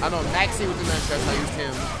 I know Maxie was in that chest. I used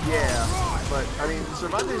him. Yeah, but I mean,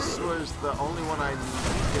 Cervantes was the only one I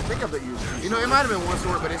can think of that used. You know, it might have been one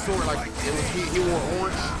sword, but his sword like it was he wore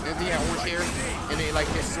orange and he had orange hair, and then like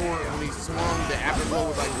his sword when he swung, the afterglow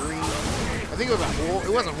was like green. I think it was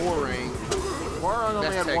it wasn't Horror Ring. Warong only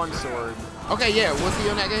That's had one Tekken. sword. Okay, yeah, was he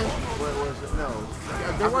on that game? What was it? No,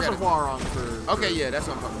 there was a forgot Warong for. Okay, yeah, that's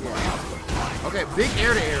what I'm talking about. Okay, big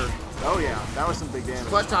air to air. Oh yeah, that was some big damage.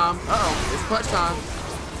 Clutch time. It's clutch time.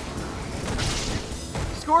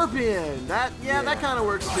 Scorpion. That kind of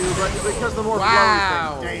works too, but because the more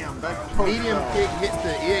Wow. flowy thing. Damn, that Medium kick hits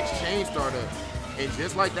the EX chain starter. And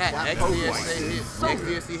just like that, That poke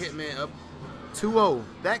XDSC Hitman up 2-0.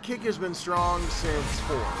 That kick has been strong since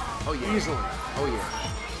 4. Oh yeah. Easily. Oh yeah.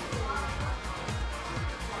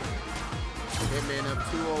 Hitman up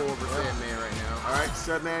 2-0 over Cebman right now. All right,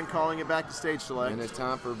 Cebman calling it back to stage select. And it's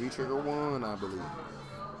time for V-Trigger 1, I believe.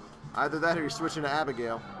 Either that or you're switching to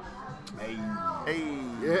Abigail. Hey.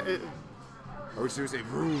 Hey. Or should we say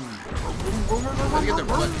vroom? Let's get the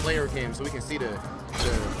player cam so we can see the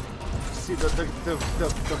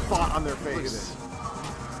thought on their face.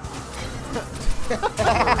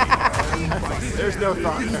 There's no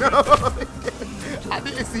thought. No. I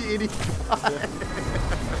didn't see any thought.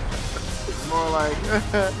 It's more like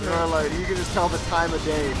you can just tell the time of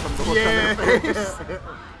day from the look on their face.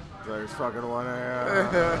 There's fucking 1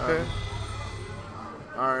 a.m.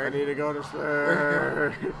 Alright, I need to go to sleep.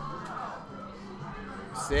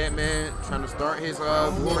 Cebman trying to start his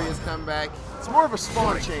glorious comeback. It's more of a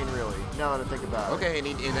spawn chain, really, now that I think about it. Okay, and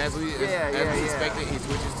as we expected, he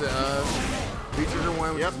switches to V-Trigger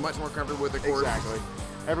 1, which is much more comfortable with the course. Exactly.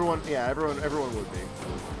 Everyone would be.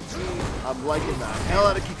 I'm liking that. Hell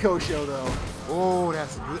out of Kikosho, though. Oh,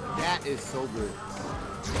 that's good. That is so good.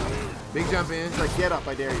 Big jump in. It's like, get up,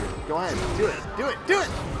 I dare you. Go ahead, do it, do it, do it!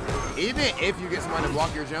 Even if you get somebody to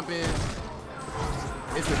block your jump in,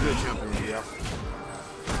 it's a good jump in. Yep.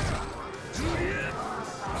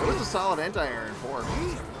 It was a solid anti-air in 4. I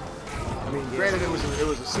mean, granted, it was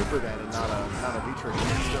a super then and not a V-trigger,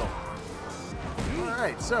 but still. All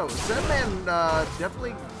right, so Cebman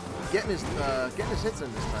definitely getting his hits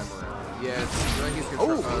in this time around. Yeah, he's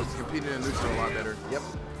competing in neutral a lot better. Yep.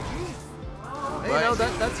 Hey, you know,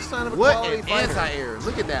 that's a sign of a what quality an fighter. anti-air.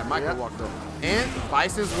 Look at that micro walk though. And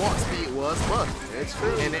Bison's walk speed was buffed. It's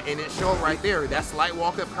true. And it showed right there. That slight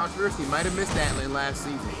walk-up controversy might have missed that in last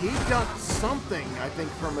season. He got something, I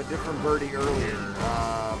think, from a different Birdie earlier.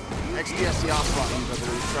 xDSC offspot, I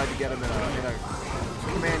believe, tried to get him in a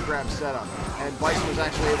command grab setup. And Bison was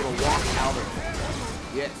actually able to walk out of it.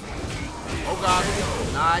 Yes. Oh god.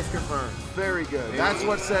 Nice confirm. Very good. That's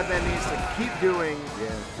what Cebman needs to keep doing.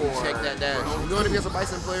 For check that dash. You're going against a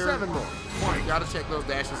Bison player. 7 more. You gotta check those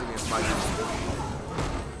dashes against Bison.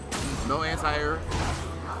 No anti-air.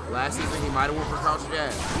 Last season he might have went for crouch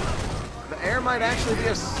jab. The air might actually be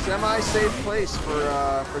a semi-safe place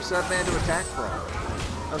for Cebman to attack from,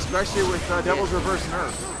 especially with Devil's Reverse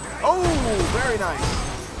Nerf. Oh, very nice.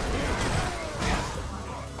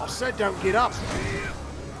 All set, don't get up.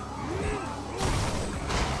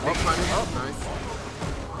 Nice.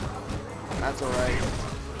 That's all right.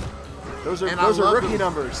 Those are rookie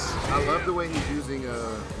numbers. I love the way he's using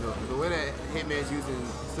the way that Hitman's using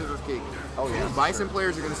scissors kick. Oh yeah. Bison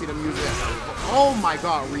players are gonna see them use it. Oh my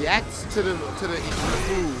god! Reacts to the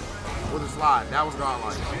food with a slide. That was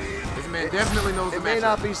godlike. This man definitely knows the matchup. It may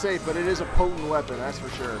not be safe, but it is a potent weapon. That's for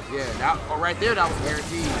sure. Yeah. That right there. That was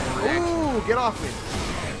guaranteed. Ooh! Get off me!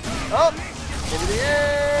 Up into the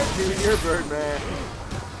air. Do your bird, man.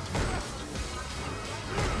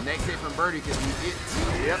 Next hit from Birdie because he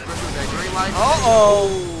gets that green light. Uh-oh!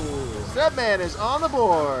 Cebman is on the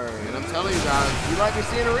board. And I'm telling you guys, you might be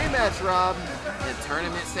seeing a rematch, Rob. In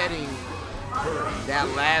tournament setting, that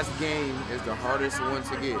last game is the hardest one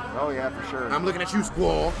to get. Oh yeah, for sure. I'm looking at you,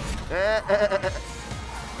 Squall. For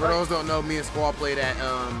those who don't know, me and Squall played at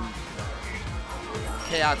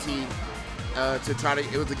KIT to try to.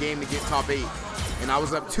 It was a game to get top 8, and I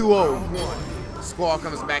was up 2-0. Squall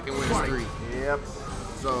comes back and wins 3. Yep.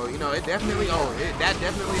 So, you know, that definitely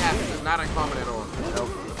happens. It's not uncommon at all.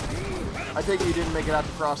 Nope. I think you didn't make it out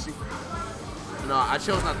to Frosty. No, I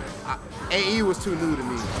chose not to. AE was too new to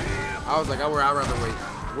me. I was like, I'd rather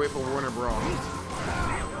wait for Warner Brawl.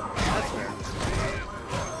 That's fair.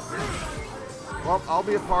 Well, I'll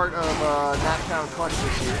be a part of Naptown Clutch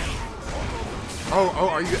this year. Oh,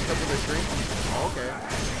 are you up in the stream? Oh, okay.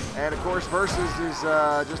 And of course, Versus is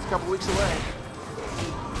just a couple weeks away.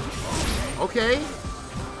 Okay.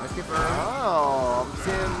 Let's get Oh, I'm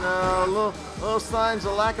seeing little signs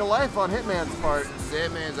of lack of life on Hitman's part.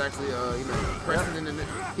 Cebman's actually, pressing in the.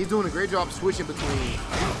 He's doing a great job switching between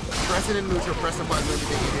pressing in neutral, pressing buttons, and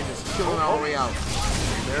everything, and then just chilling all the way out.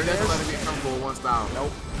 There it is. Doesn't let him get comfortable with one style.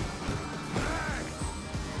 Nope.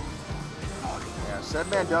 Yeah,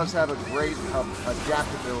 Cebman does have a great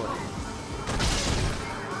adaptability.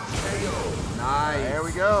 Nice. There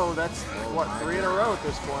we go. That's, 3 in a row at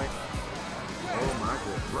this point. Oh my god.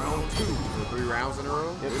 Round 2. 3 rounds in a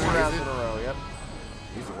row? Yeah, 3 rounds in a row, yep.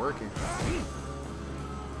 He's working.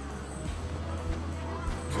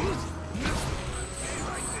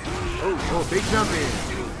 Oh, big jump in.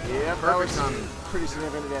 Yeah, perfect timing. Pretty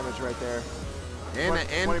significant damage right there. And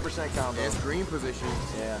 20% combo. And screen position.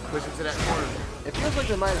 Yeah. Push him to that corner. It feels like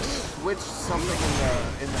they might have switched something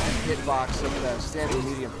in the hitbox of the standing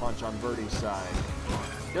medium punch on Birdie's side.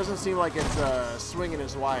 It doesn't seem like it's swinging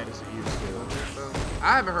as wide as it used to.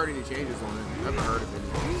 I haven't heard any changes on it. I haven't heard of any.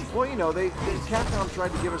 Well, you know, Capcom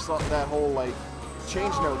tried to give us that whole like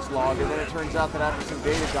change notes log, and then it turns out that after some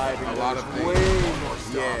data diving, a lot of way more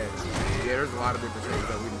stuff. Yeah, there's a lot of different things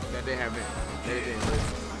that they haven't. They didn't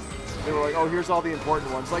listen. They were like, oh, here's all the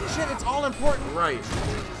important ones. Like, shit, it's all important. Right.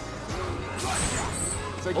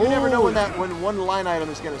 It's like you never know when one line item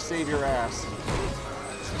is going to save your ass.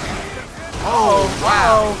 Oh,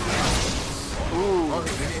 wow. Ooh.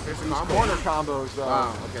 Okay, there's some These corner combos, though.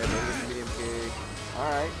 Wow, okay, medium kick. All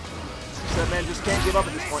right. Cebman just can't give up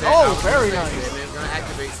at this point. Set. Oh, very nice. Cebman's going to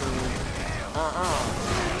activate soon.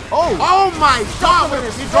 Oh my God! Him in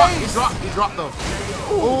his He face. dropped though.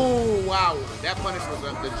 Oh wow! That punish was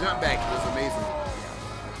the jump back was amazing.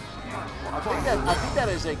 I think that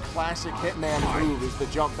is a classic Hitman move, is the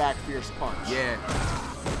jump back fierce punch. Yeah.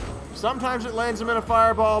 Sometimes it lands him in a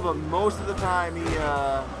fireball, but most of the time he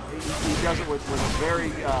does it with a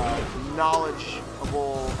very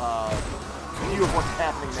knowledgeable view of what's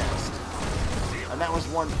happening next. And that was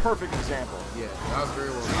one perfect example. Yeah, that was very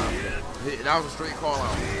well done. That was a straight call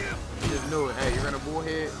out. You just knew it. Hey, you're gonna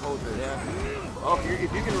bullhead, hold this. Yeah. Oh,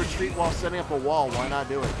 if you can retreat while setting up a wall, why not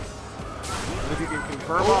do it? And if you can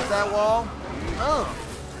confirm off that wall, All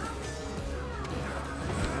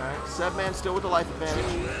right, Cebman still with the life advantage.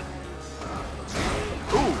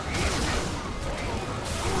 Ooh.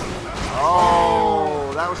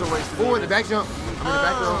 Oh, that was a waste of in the back jump. In the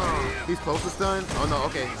back row. He's close to stun. Oh no,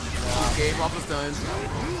 okay. He gave off the stun.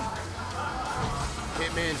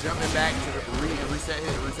 Hitman jumping back to reset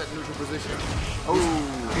the neutral position. Oh,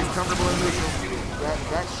 he's comfortable in neutral.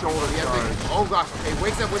 That shoulder charge. Oh gosh, okay,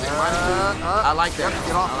 wakes up with it. I like that.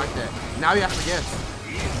 Get off. I like that. Now he has to guess.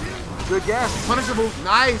 Good guess. Punishable.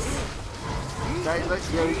 Nice.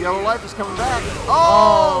 Yellow life is coming back.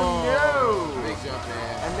 Oh, no. Big jump,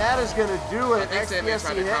 man. And that is going to do it.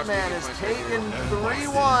 xDSC Hitman is taking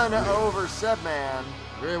 3-1 over Cebman.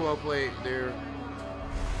 Very well played there.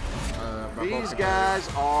 These guys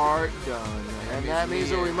are done. And that means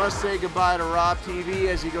that we must say goodbye to RobTV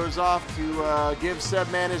as he goes off to give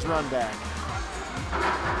Cebman his run back.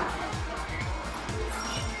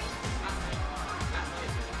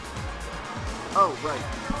 Oh, right.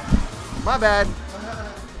 My bad.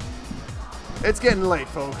 It's getting late,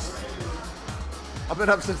 folks. I've been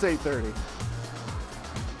up since 8:30.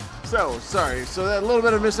 So, sorry. So that little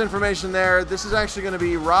bit of misinformation there. This is actually going to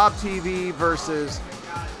be RobTV versus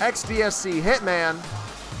xDSC Hitman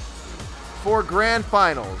for grand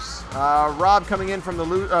finals. Rob coming in from the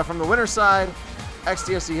winner side.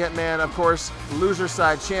 xDSC Hitman, of course, loser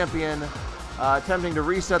side champion, attempting to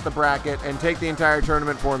reset the bracket and take the entire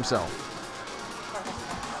tournament for himself.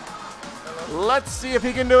 Let's see if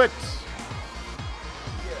he can do it.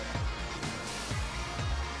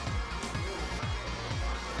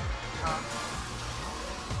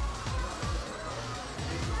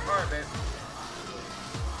 Alright, man.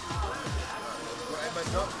 But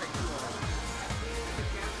don't take too long.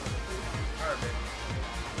 Alright, man.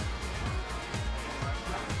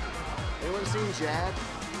 Anyone seen Jad?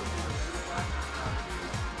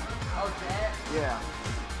 Oh, Jad? Yeah.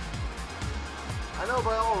 I know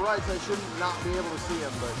by all rights I shouldn't not be able to see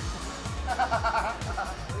him, but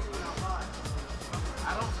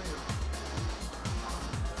I don't see him.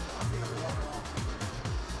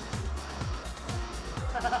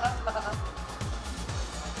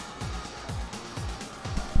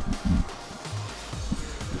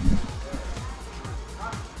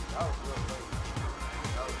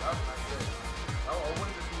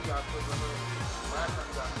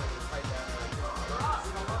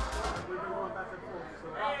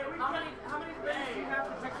 How many frames do you have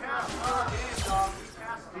to check out? Do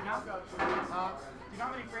you know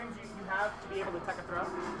how many frames you have to be able to tech a throw?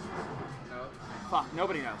 No. Fuck,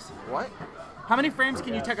 nobody knows. what? How many frames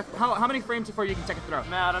can you tech a how many frames before you can tech a throw?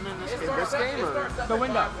 Matt, I'm in this game. This game or? The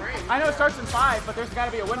window. I know it starts in 5, but there's got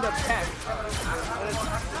to be a window of 10.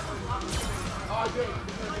 I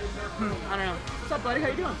don't know. What's up, buddy? How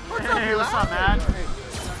you doing? Hey, what's up, man?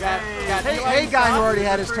 Hey, guy who already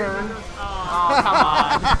had his turn. Oh, come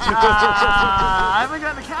on. I haven't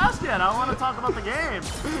gotten the cast yet. I want to talk about the game.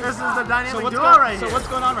 This is the dynamic duo right here. So what's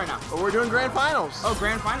going on right now? Well, we're doing grand finals. Oh,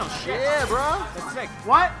 grand finals. Shit. Yeah, bro. That's sick.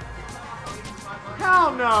 What?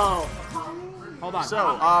 Hell no. Hold on. So,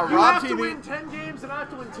 You have to RobTV. win 10 games and I have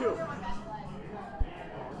to win 2. Dude,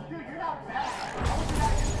 you're not bad.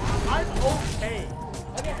 I'm okay.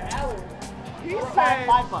 Look at Howard. He said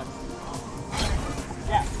 $5.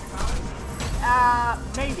 Yeah.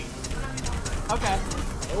 maybe. Okay.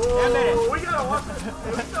 Oh, we gotta watch this.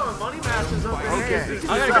 We're doing money matches over here. Okay. I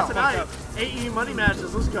gotta get tonight. 8E money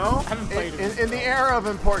matches. Let's go. I haven't played it. In the era of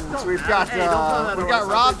importance, we've got Hey, don't play that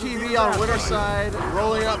RobTV on winner side,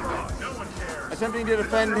 rolling up, attempting to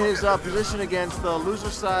defend his position against the loser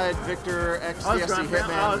side, Victor Oh, xDSC it's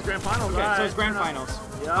Hitman. grand finals. Okay, so Alright, it's grand fair finals.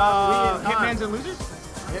 enough. Yeah. Hitman's and losers?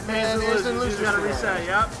 Hitman is in loser He's got to reset.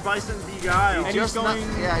 Yep. Bison v. Guile. He just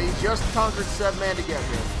conquered Cebman to get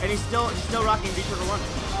here. And he's still rocking V-Trigger 1.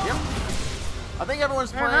 Yep. I think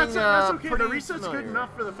everyone's playing that's okay. The pretty reset's familiar. good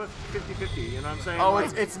enough for the 50-50. You know what I'm saying? Oh,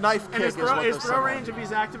 like, it's knife kick. and his is what throw this sounds range, if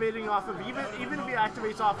he's activating off of even if he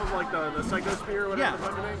activates off of like the Psycho Spear or whatever the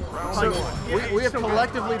fucking thing. So we have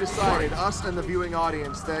collectively decided, us and the viewing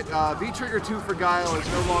audience, that V-Trigger 2 for Guile is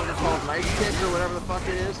no longer called knife kick or whatever the fuck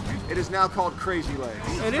it is. It is now called crazy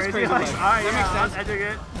legs. It is crazy legs. All right, That makes sense. I dig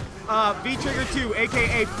it. V-Trigger 2,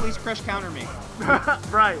 aka please crush counter me.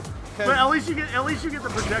 Right. But at least you get the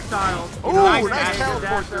projectile. Ooh, nice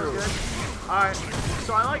teleport through. Alright,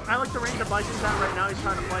 so I like the range that Bison's at right now. He's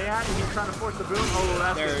trying to play at, and he's trying to force the boom. Oh,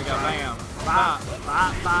 that's There we go, bam. Bop,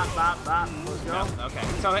 bop, bop, bop, bop. Let's go. Yep, okay,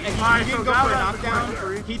 so he Alright, didn't so go Guile for a has the knockdown.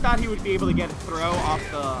 corner. He thought he would be able to get a throw off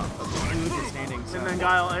the smooth standing. So. And then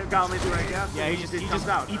Guile made the right guess. Yeah, he jumped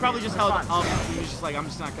out. He probably just held up. He was just like, I'm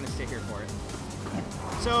just not gonna sit here for it.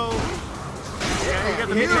 So. Yeah, you get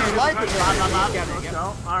the Hitman's life is Let's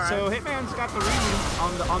go. Alright. So Hitman's got the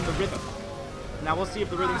read on the rhythm. Now we'll see if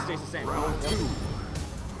the rhythm stays the same.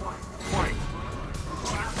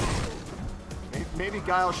 Maybe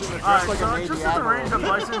Guile shouldn't have dressed like a Navy just at the range that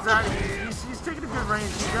Admiral. Bison's at, he's taking a good range.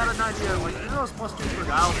 He's got an idea, like, even those +2 for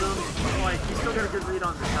Guile booms, like, he's still got a good read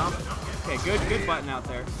on the jump. Okay, good button out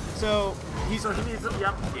there. So he needs to,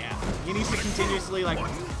 yep. Yeah, he needs to continuously like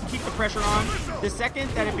keep the pressure on. The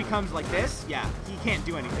second that it becomes like this, yeah, he can't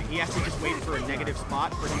do anything. He has to just wait for a negative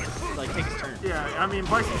spot for him to like take his turn. Yeah, I mean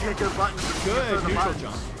Bison's got good buttons. Good neutral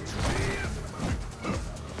jump.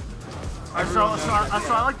 So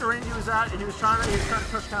I like the range he was at. He was trying to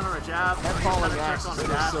push counter a jab. That falling axe is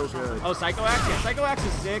so good. Oh, Psycho Axe? Yeah, Psycho Axe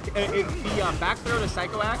is sick. The back throw to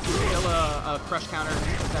Psycho Axe is still a crush counter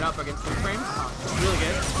set up against 3 frames. Really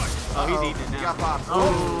good. Oh, he's eating it now. He got popped.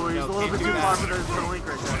 Oh, he's no, a little bit too far for the link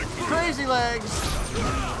right there. Crazy legs.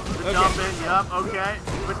 The jump in, yep, okay.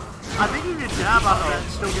 But I think you can jab out of that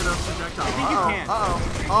and still get a projectile. I think you can.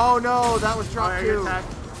 Oh no, that was drop 2.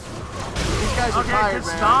 These guys are tired, good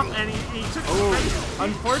man. stomp, and he took the face.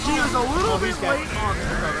 Unfortunately, He was a little bit late on the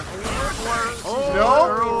recover. No,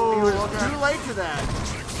 he was too late to that.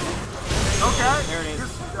 Okay. There it is.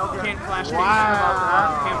 Okay. Can't flash kick.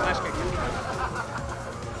 Wow. Can't flash kick.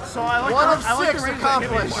 So I like 1 of I like 6 the range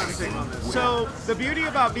accomplished. that Hitman's on this. So the beauty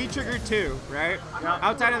about V-Trigger 2, right? Yeah.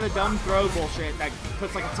 Outside of the dumb throw bullshit that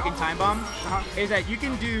puts like a ticking time bomb, is that you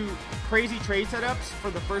can do crazy trade setups for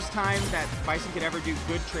the first time that Bison could ever do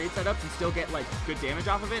good trade setups and still get like good damage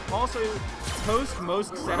off of it. Also, post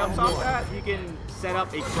most setups off that, you can set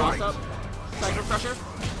up a cross-up Psycho Crusher.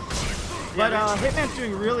 But Hitman's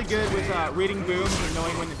doing really good with reading booms and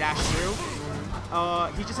knowing when to dash through.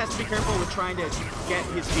 He just has to be careful with trying to get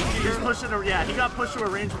his V-Trigger. Yeah, he got pushed to a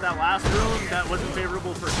range with that last room that wasn't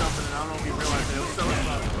favorable for jumping, and I don't know if you realized it. It was so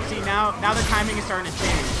slow. See, now the timing is starting to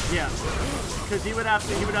change. Yeah, because he would have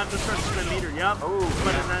to start to spin meter. Yep. Oh,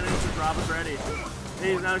 but then into Rob was ready.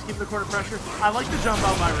 Now he's keeping the corner pressure. I like the jump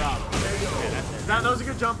out by Rob. That was a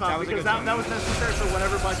good jump out because that was necessary for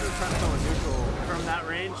whatever Bison was trying to throw a neutral from that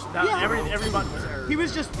range. Every button was error. He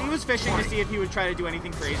was fishing to see if he would try to do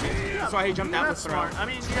anything crazy. That's why he jumped out with throw. Smart. I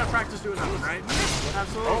mean, you got to practice doing that one, right?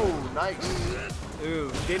 Absolutely. Oh, nice.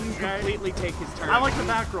 Ooh, didn't completely take his turn. I like the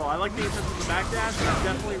back roll. I like the intent of the back dash. That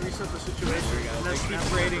definitely reset the situation. They keep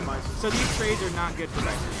trading. So these trades are not good for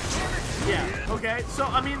Bison. Yeah. Okay. So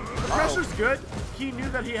I mean, the pressure's good. He knew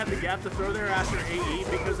that he had the gap to throw there after AE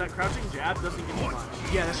because that crouching jab doesn't get you much.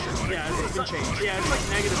 Yeah, that's true. Yeah, it's been changed. Yeah, it's like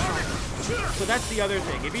negative something. So that's the other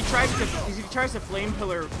thing. If he tries to flame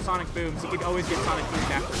pillar Sonic Booms, he could always get Sonic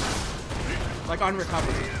Booms after, like on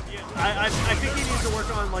recovery. I think he needs to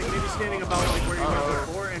work on like maybe standing about like where he was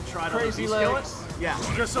before and try to Crazy skill it. legs. Yeah.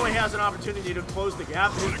 Just so he has an opportunity to close the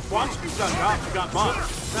gap. His block scoop got bumped.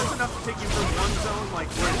 That's enough to take you from one zone like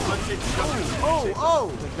where it's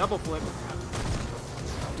unsafe. The double flip.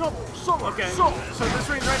 Okay. So this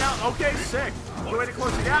range right now. Okay, sick. Good way to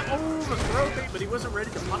close the gap. Oh, the throw bait, but he wasn't ready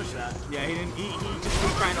to punish that. Yeah, he didn't. He just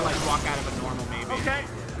was trying to like walk out of a normal maybe. Okay.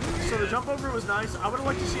 So the jump over was nice. I would have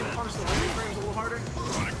liked to see him punish the landing frames a little harder.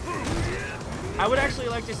 I would actually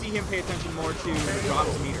like to see him pay attention more to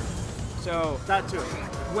Rob's meter. So that too.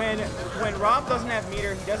 When Rob doesn't have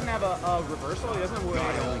meter, he doesn't have a reversal. He doesn't have a way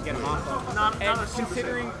to get him off of. And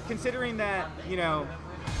considering that, you know,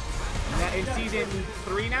 that in season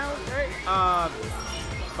 3 now, right?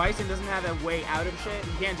 Bison doesn't have a way out of shit.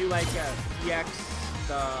 He can't do like EX,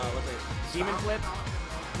 Demon Flip.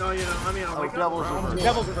 No, you know, I mean, Devil's Reverse.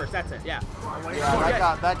 Devil's Reverse, that's it, yeah.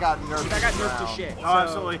 Yeah, that got nerfed. That got nerfed to shit. Oh,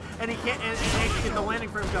 absolutely. And he can't, and the landing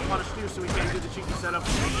frames got punished too, so he can't do the cheeky setup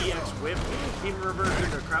with the EX whip, even reverse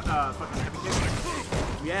into fucking heavy kick.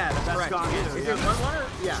 Yeah, that's right. Gone too. Is it 1-1 or?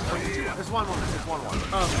 Yeah. It's 1-1. It's 1-1.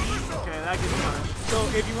 Oh. Okay, that gets punished. So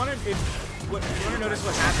if you want to notice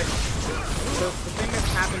what happened, the thing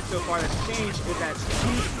that's happened so far that's changed is that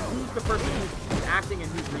who's the person who's acting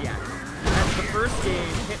and who's reacting. That's the first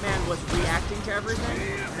game, Hitman was reacting to everything.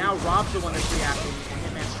 Now Rob's the one that's reacting, and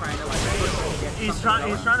Hitman's trying to like push him to get He's trying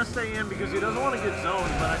to stay in because he doesn't want to get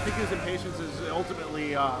zoned, but I think his impatience is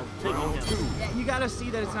ultimately taking him. Yeah, you gotta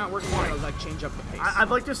see that it's not working out to like change up the pace. I'd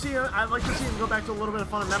like to see him go back to a little bit of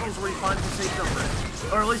fundamentals where he finds the safe jump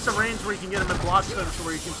range, or at least a range where he can get him in block stuns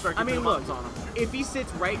where he can start getting the buttons on him. If he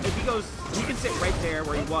sits right, he can sit right there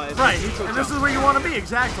where he was. Right, and this is where you want to be,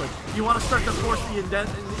 exactly. You want to start to force the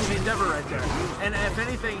endeavor right there. And if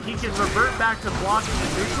anything, he can revert back to blocking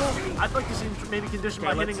and neutral. I'd like to see him maybe conditioned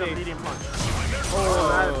by hitting a medium punch.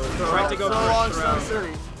 Tried to go long for Stun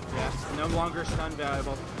City. Yeah, no longer stun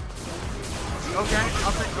valuable. Okay,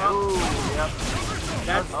 I'll take that. Ooh, yep.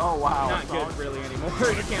 That's wow. not good really anymore.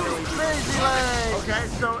 You can't really do that. Crazy leg! Okay,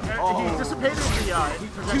 so he dissipated the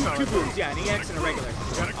Two booms, yeah, an EX and a regular.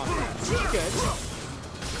 Good.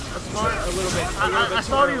 That's smart. A little bit. I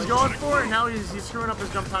saw what he was going for, and now he's screwing up his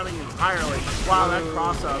jump timing entirely. Wow, that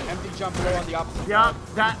cross up. Empty jump low on the opposite. Yeah,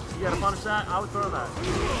 that you gotta punish that. I would throw that.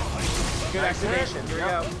 Good activation. Here we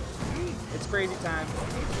go. It's crazy time.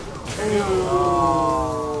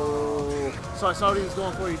 Ooh. So I saw what he was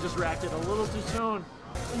going for. He just reacted a little too soon.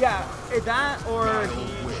 Yeah, that or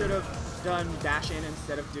he should have done dash in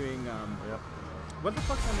instead of doing what the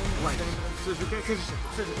fuck's that name? Scissor kick.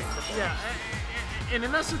 Yeah. And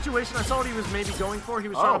in that situation, I saw what he was maybe going for. He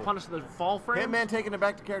was trying to punish the fall frame. Hitman taking it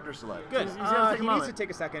back to character select. Good. He's gonna take He needs to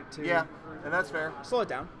take a second to and that's fair. slow it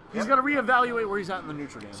down. He's got to reevaluate where he's at in the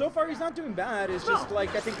neutral game. So far, he's not doing bad. It's just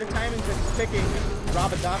like I think the timings that he's picking.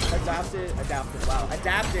 Rob adapted.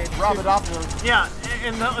 Rob adopted. Yeah,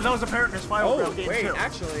 and that was apparent in his final round game wait, too.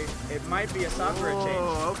 actually, it might be a Sakura change.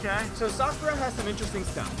 Oh, okay. So Sakura has some interesting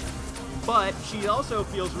stuff, but she also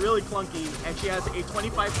feels really clunky, and she has a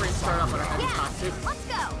 25 frame startup on her heavy Tatsu. Let's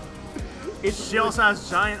go. She also has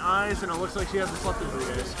giant eyes, and it looks like she hasn't slept in 3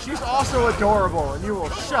 days. She's also adorable, and you will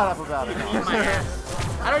shut up about it. Eat my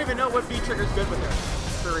ass. I don't even know what V trigger's good with her.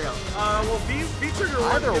 For real. Well, V-Trigger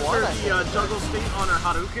 1 gives her the juggle state on her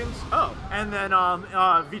Hadoukens. Oh. And then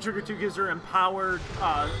V-Trigger 2 gives her empowered,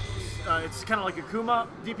 it's kind of like a Kuma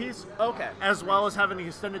DPs. Okay. As well as having an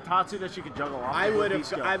extended Tatsu that she could juggle off. I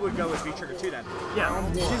would go with V trigger 2 then.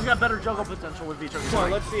 Yeah, she's got better juggle potential with V-Trigger 2. So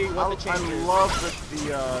let's see what the change is. I love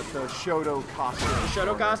the Shoto costume. The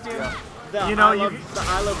Shoto costume? Yeah. The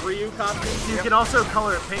I Love Ryu costume? You can also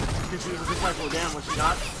color it pink because she was a big cycle down when she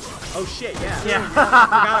got. Oh shit, yeah. Yeah.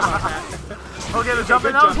 Forgot about that. Okay, the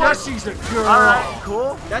jumping jump. out. She's a girl. Alright,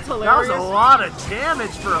 cool. That's hilarious. That was a lot of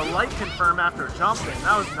damage for a light confirm after jumping.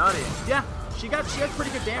 That was nutty. Yeah, she had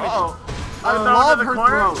pretty good damage. I love her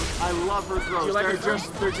throws. I love her throws. You like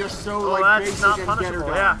they're just so that's like basic not and get her punishable,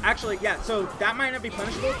 down. yeah. Actually, yeah, so that might not be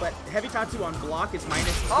punishable, but heavy Tatsu on block is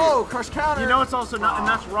 -2. Oh, crush counter. You know it's also not, and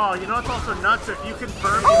that's raw. You know it's also nuts if you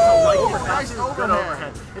confirm in the light kick nice Tatsu, good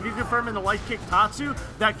overhead. If you confirm in the light kick Tatsu,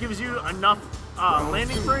 that gives you enough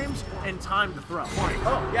landing frames and time to throw.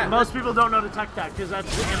 Oh, yeah. Most people don't know to detect that because that's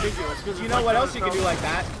ambiguous. You know what else you can do like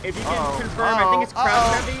that? If you can confirm, I think it's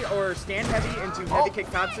crouch heavy or stand heavy into heavy kick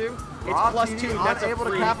Tatsu, it's +2. That's able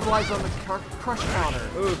to capitalize on the crush counter.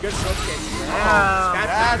 Ooh, good smoke kick. Yeah,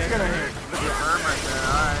 that's gonna hit. Confirm right there.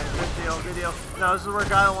 All right, good deal. Now this is where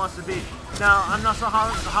Guile wants to be. Now I'm not sure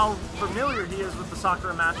how familiar he is with the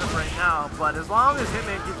Sakura matchup right now, but as long as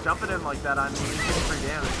Hitman keeps jumping in like that, I mean, he's getting free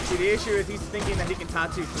damage. See, the issue is he's thinking that he can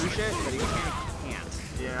Tatsu through shit, but he can't.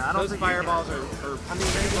 Yeah, I don't Those think fireballs are. I mean,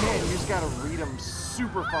 you just gotta read them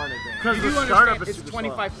super far in advance. Because You do understand it's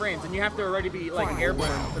 25 frames, and you have to already be like airborne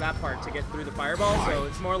for that part to get through the fireball. So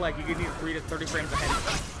it's more like you need 3 to 30 frames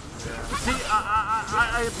ahead. See,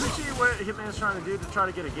 I appreciate what Hitman is trying to do to try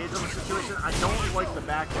to get a gauge on the situation. I don't like the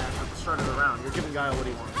backdash at the start of the round. You're giving Guile what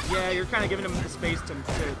he wants. Yeah, you're kind of giving him the space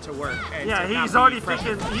to work. And Yeah, to not he's be already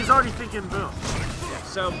pressured. thinking boom. Yeah,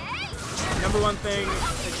 so number one thing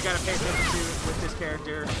that you gotta pay attention to with this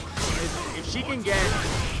character is if she can get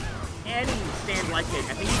any stand light kick,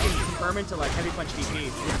 I think you can confirm into like heavy punch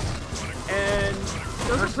DP. And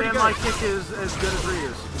those Her are pretty stand good. light kick is as good as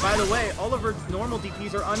Ryu's. By the way, all of her normal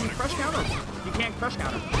DPs are uncrush counters. You can't crush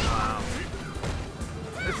counter. Wow.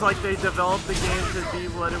 It's like they developed the game to be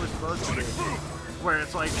what it was supposed to be. where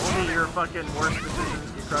it's like only your fucking worst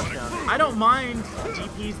decisions get crush counted. I don't mind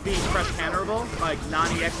DPs being crush counterable, like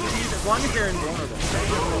non-EX DPs, as long as they're invulnerable.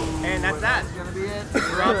 And that's that. That's gonna be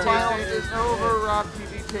it. Rob Finals is over.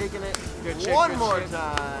 RobTV taking it Good shit, one good more shit.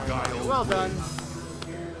 time. Guile Well done.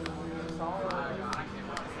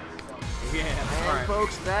 Yeah, And alright.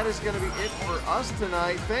 folks, that is going to be it for us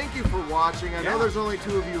tonight. Thank you for watching. I know there's only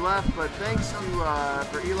 2 of you left, but thanks to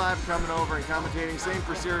for Eli for coming over and commentating. Same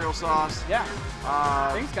for Cereal Sauce. Yeah.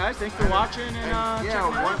 Thanks, guys. Thanks for watching and yeah,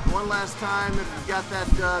 checking it out. one last time, if you got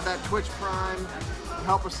that Twitch Prime,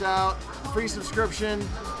 help us out. Free subscription.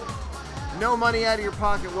 No money out of your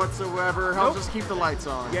pocket whatsoever. Helps us keep the lights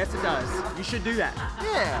on. Yes, it does. You should do that.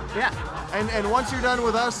 Yeah. Yeah. And once you're done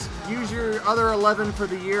with us, use your other 11 for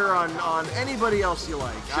the year on anybody else you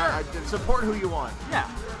like. Sure. Support who you want. Yeah.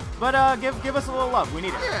 But give us a little love. We need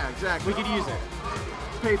it. Yeah, exactly. We could use it.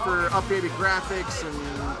 Pay for updated graphics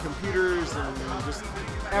and computers and just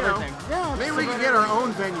Everything. Yeah. Maybe we can get our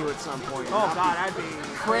own venue at some point. Oh God, I'd be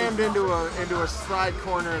crammed into a side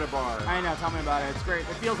corner in a bar. I know. Tell me about it. It's great.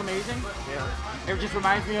 It feels amazing. Yeah. It just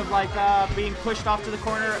reminds me of like being pushed off to the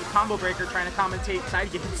corner, combo breaker, trying to commentate side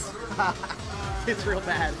games. It's real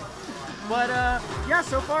bad. But yeah,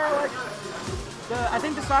 so far like I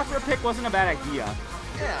think the Sakura pick wasn't a bad idea.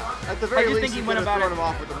 Yeah. At the very just least, think he you went could have about thrown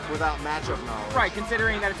it- him off without matchup knowledge. Right,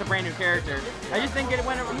 considering that it's a brand new character. I just think he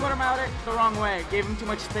went about it the wrong way. Gave him too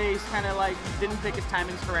much space, kind of like didn't pick his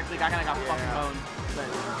timings correctly. Got kind of got fucking boned.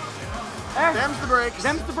 But, Them's the breaks.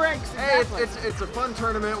 Them's the breaks. Hey, Exactly. it's a fun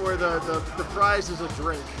tournament where the prize is a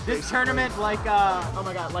drink. This basically. tournament, like, oh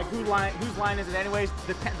my god, like whose line is it anyways?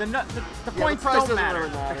 The points price don't doesn't matter.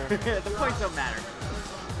 really matter. The points don't matter.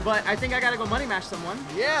 But I think I gotta go money match someone.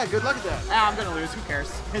 Yeah, good luck at that. I'm gonna lose. Who cares?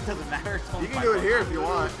 It doesn't matter. It's only You can do it here if you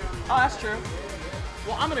want. Oh, that's true.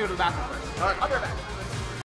 Well, I'm gonna go to the bathroom first. All right. I'll be right back.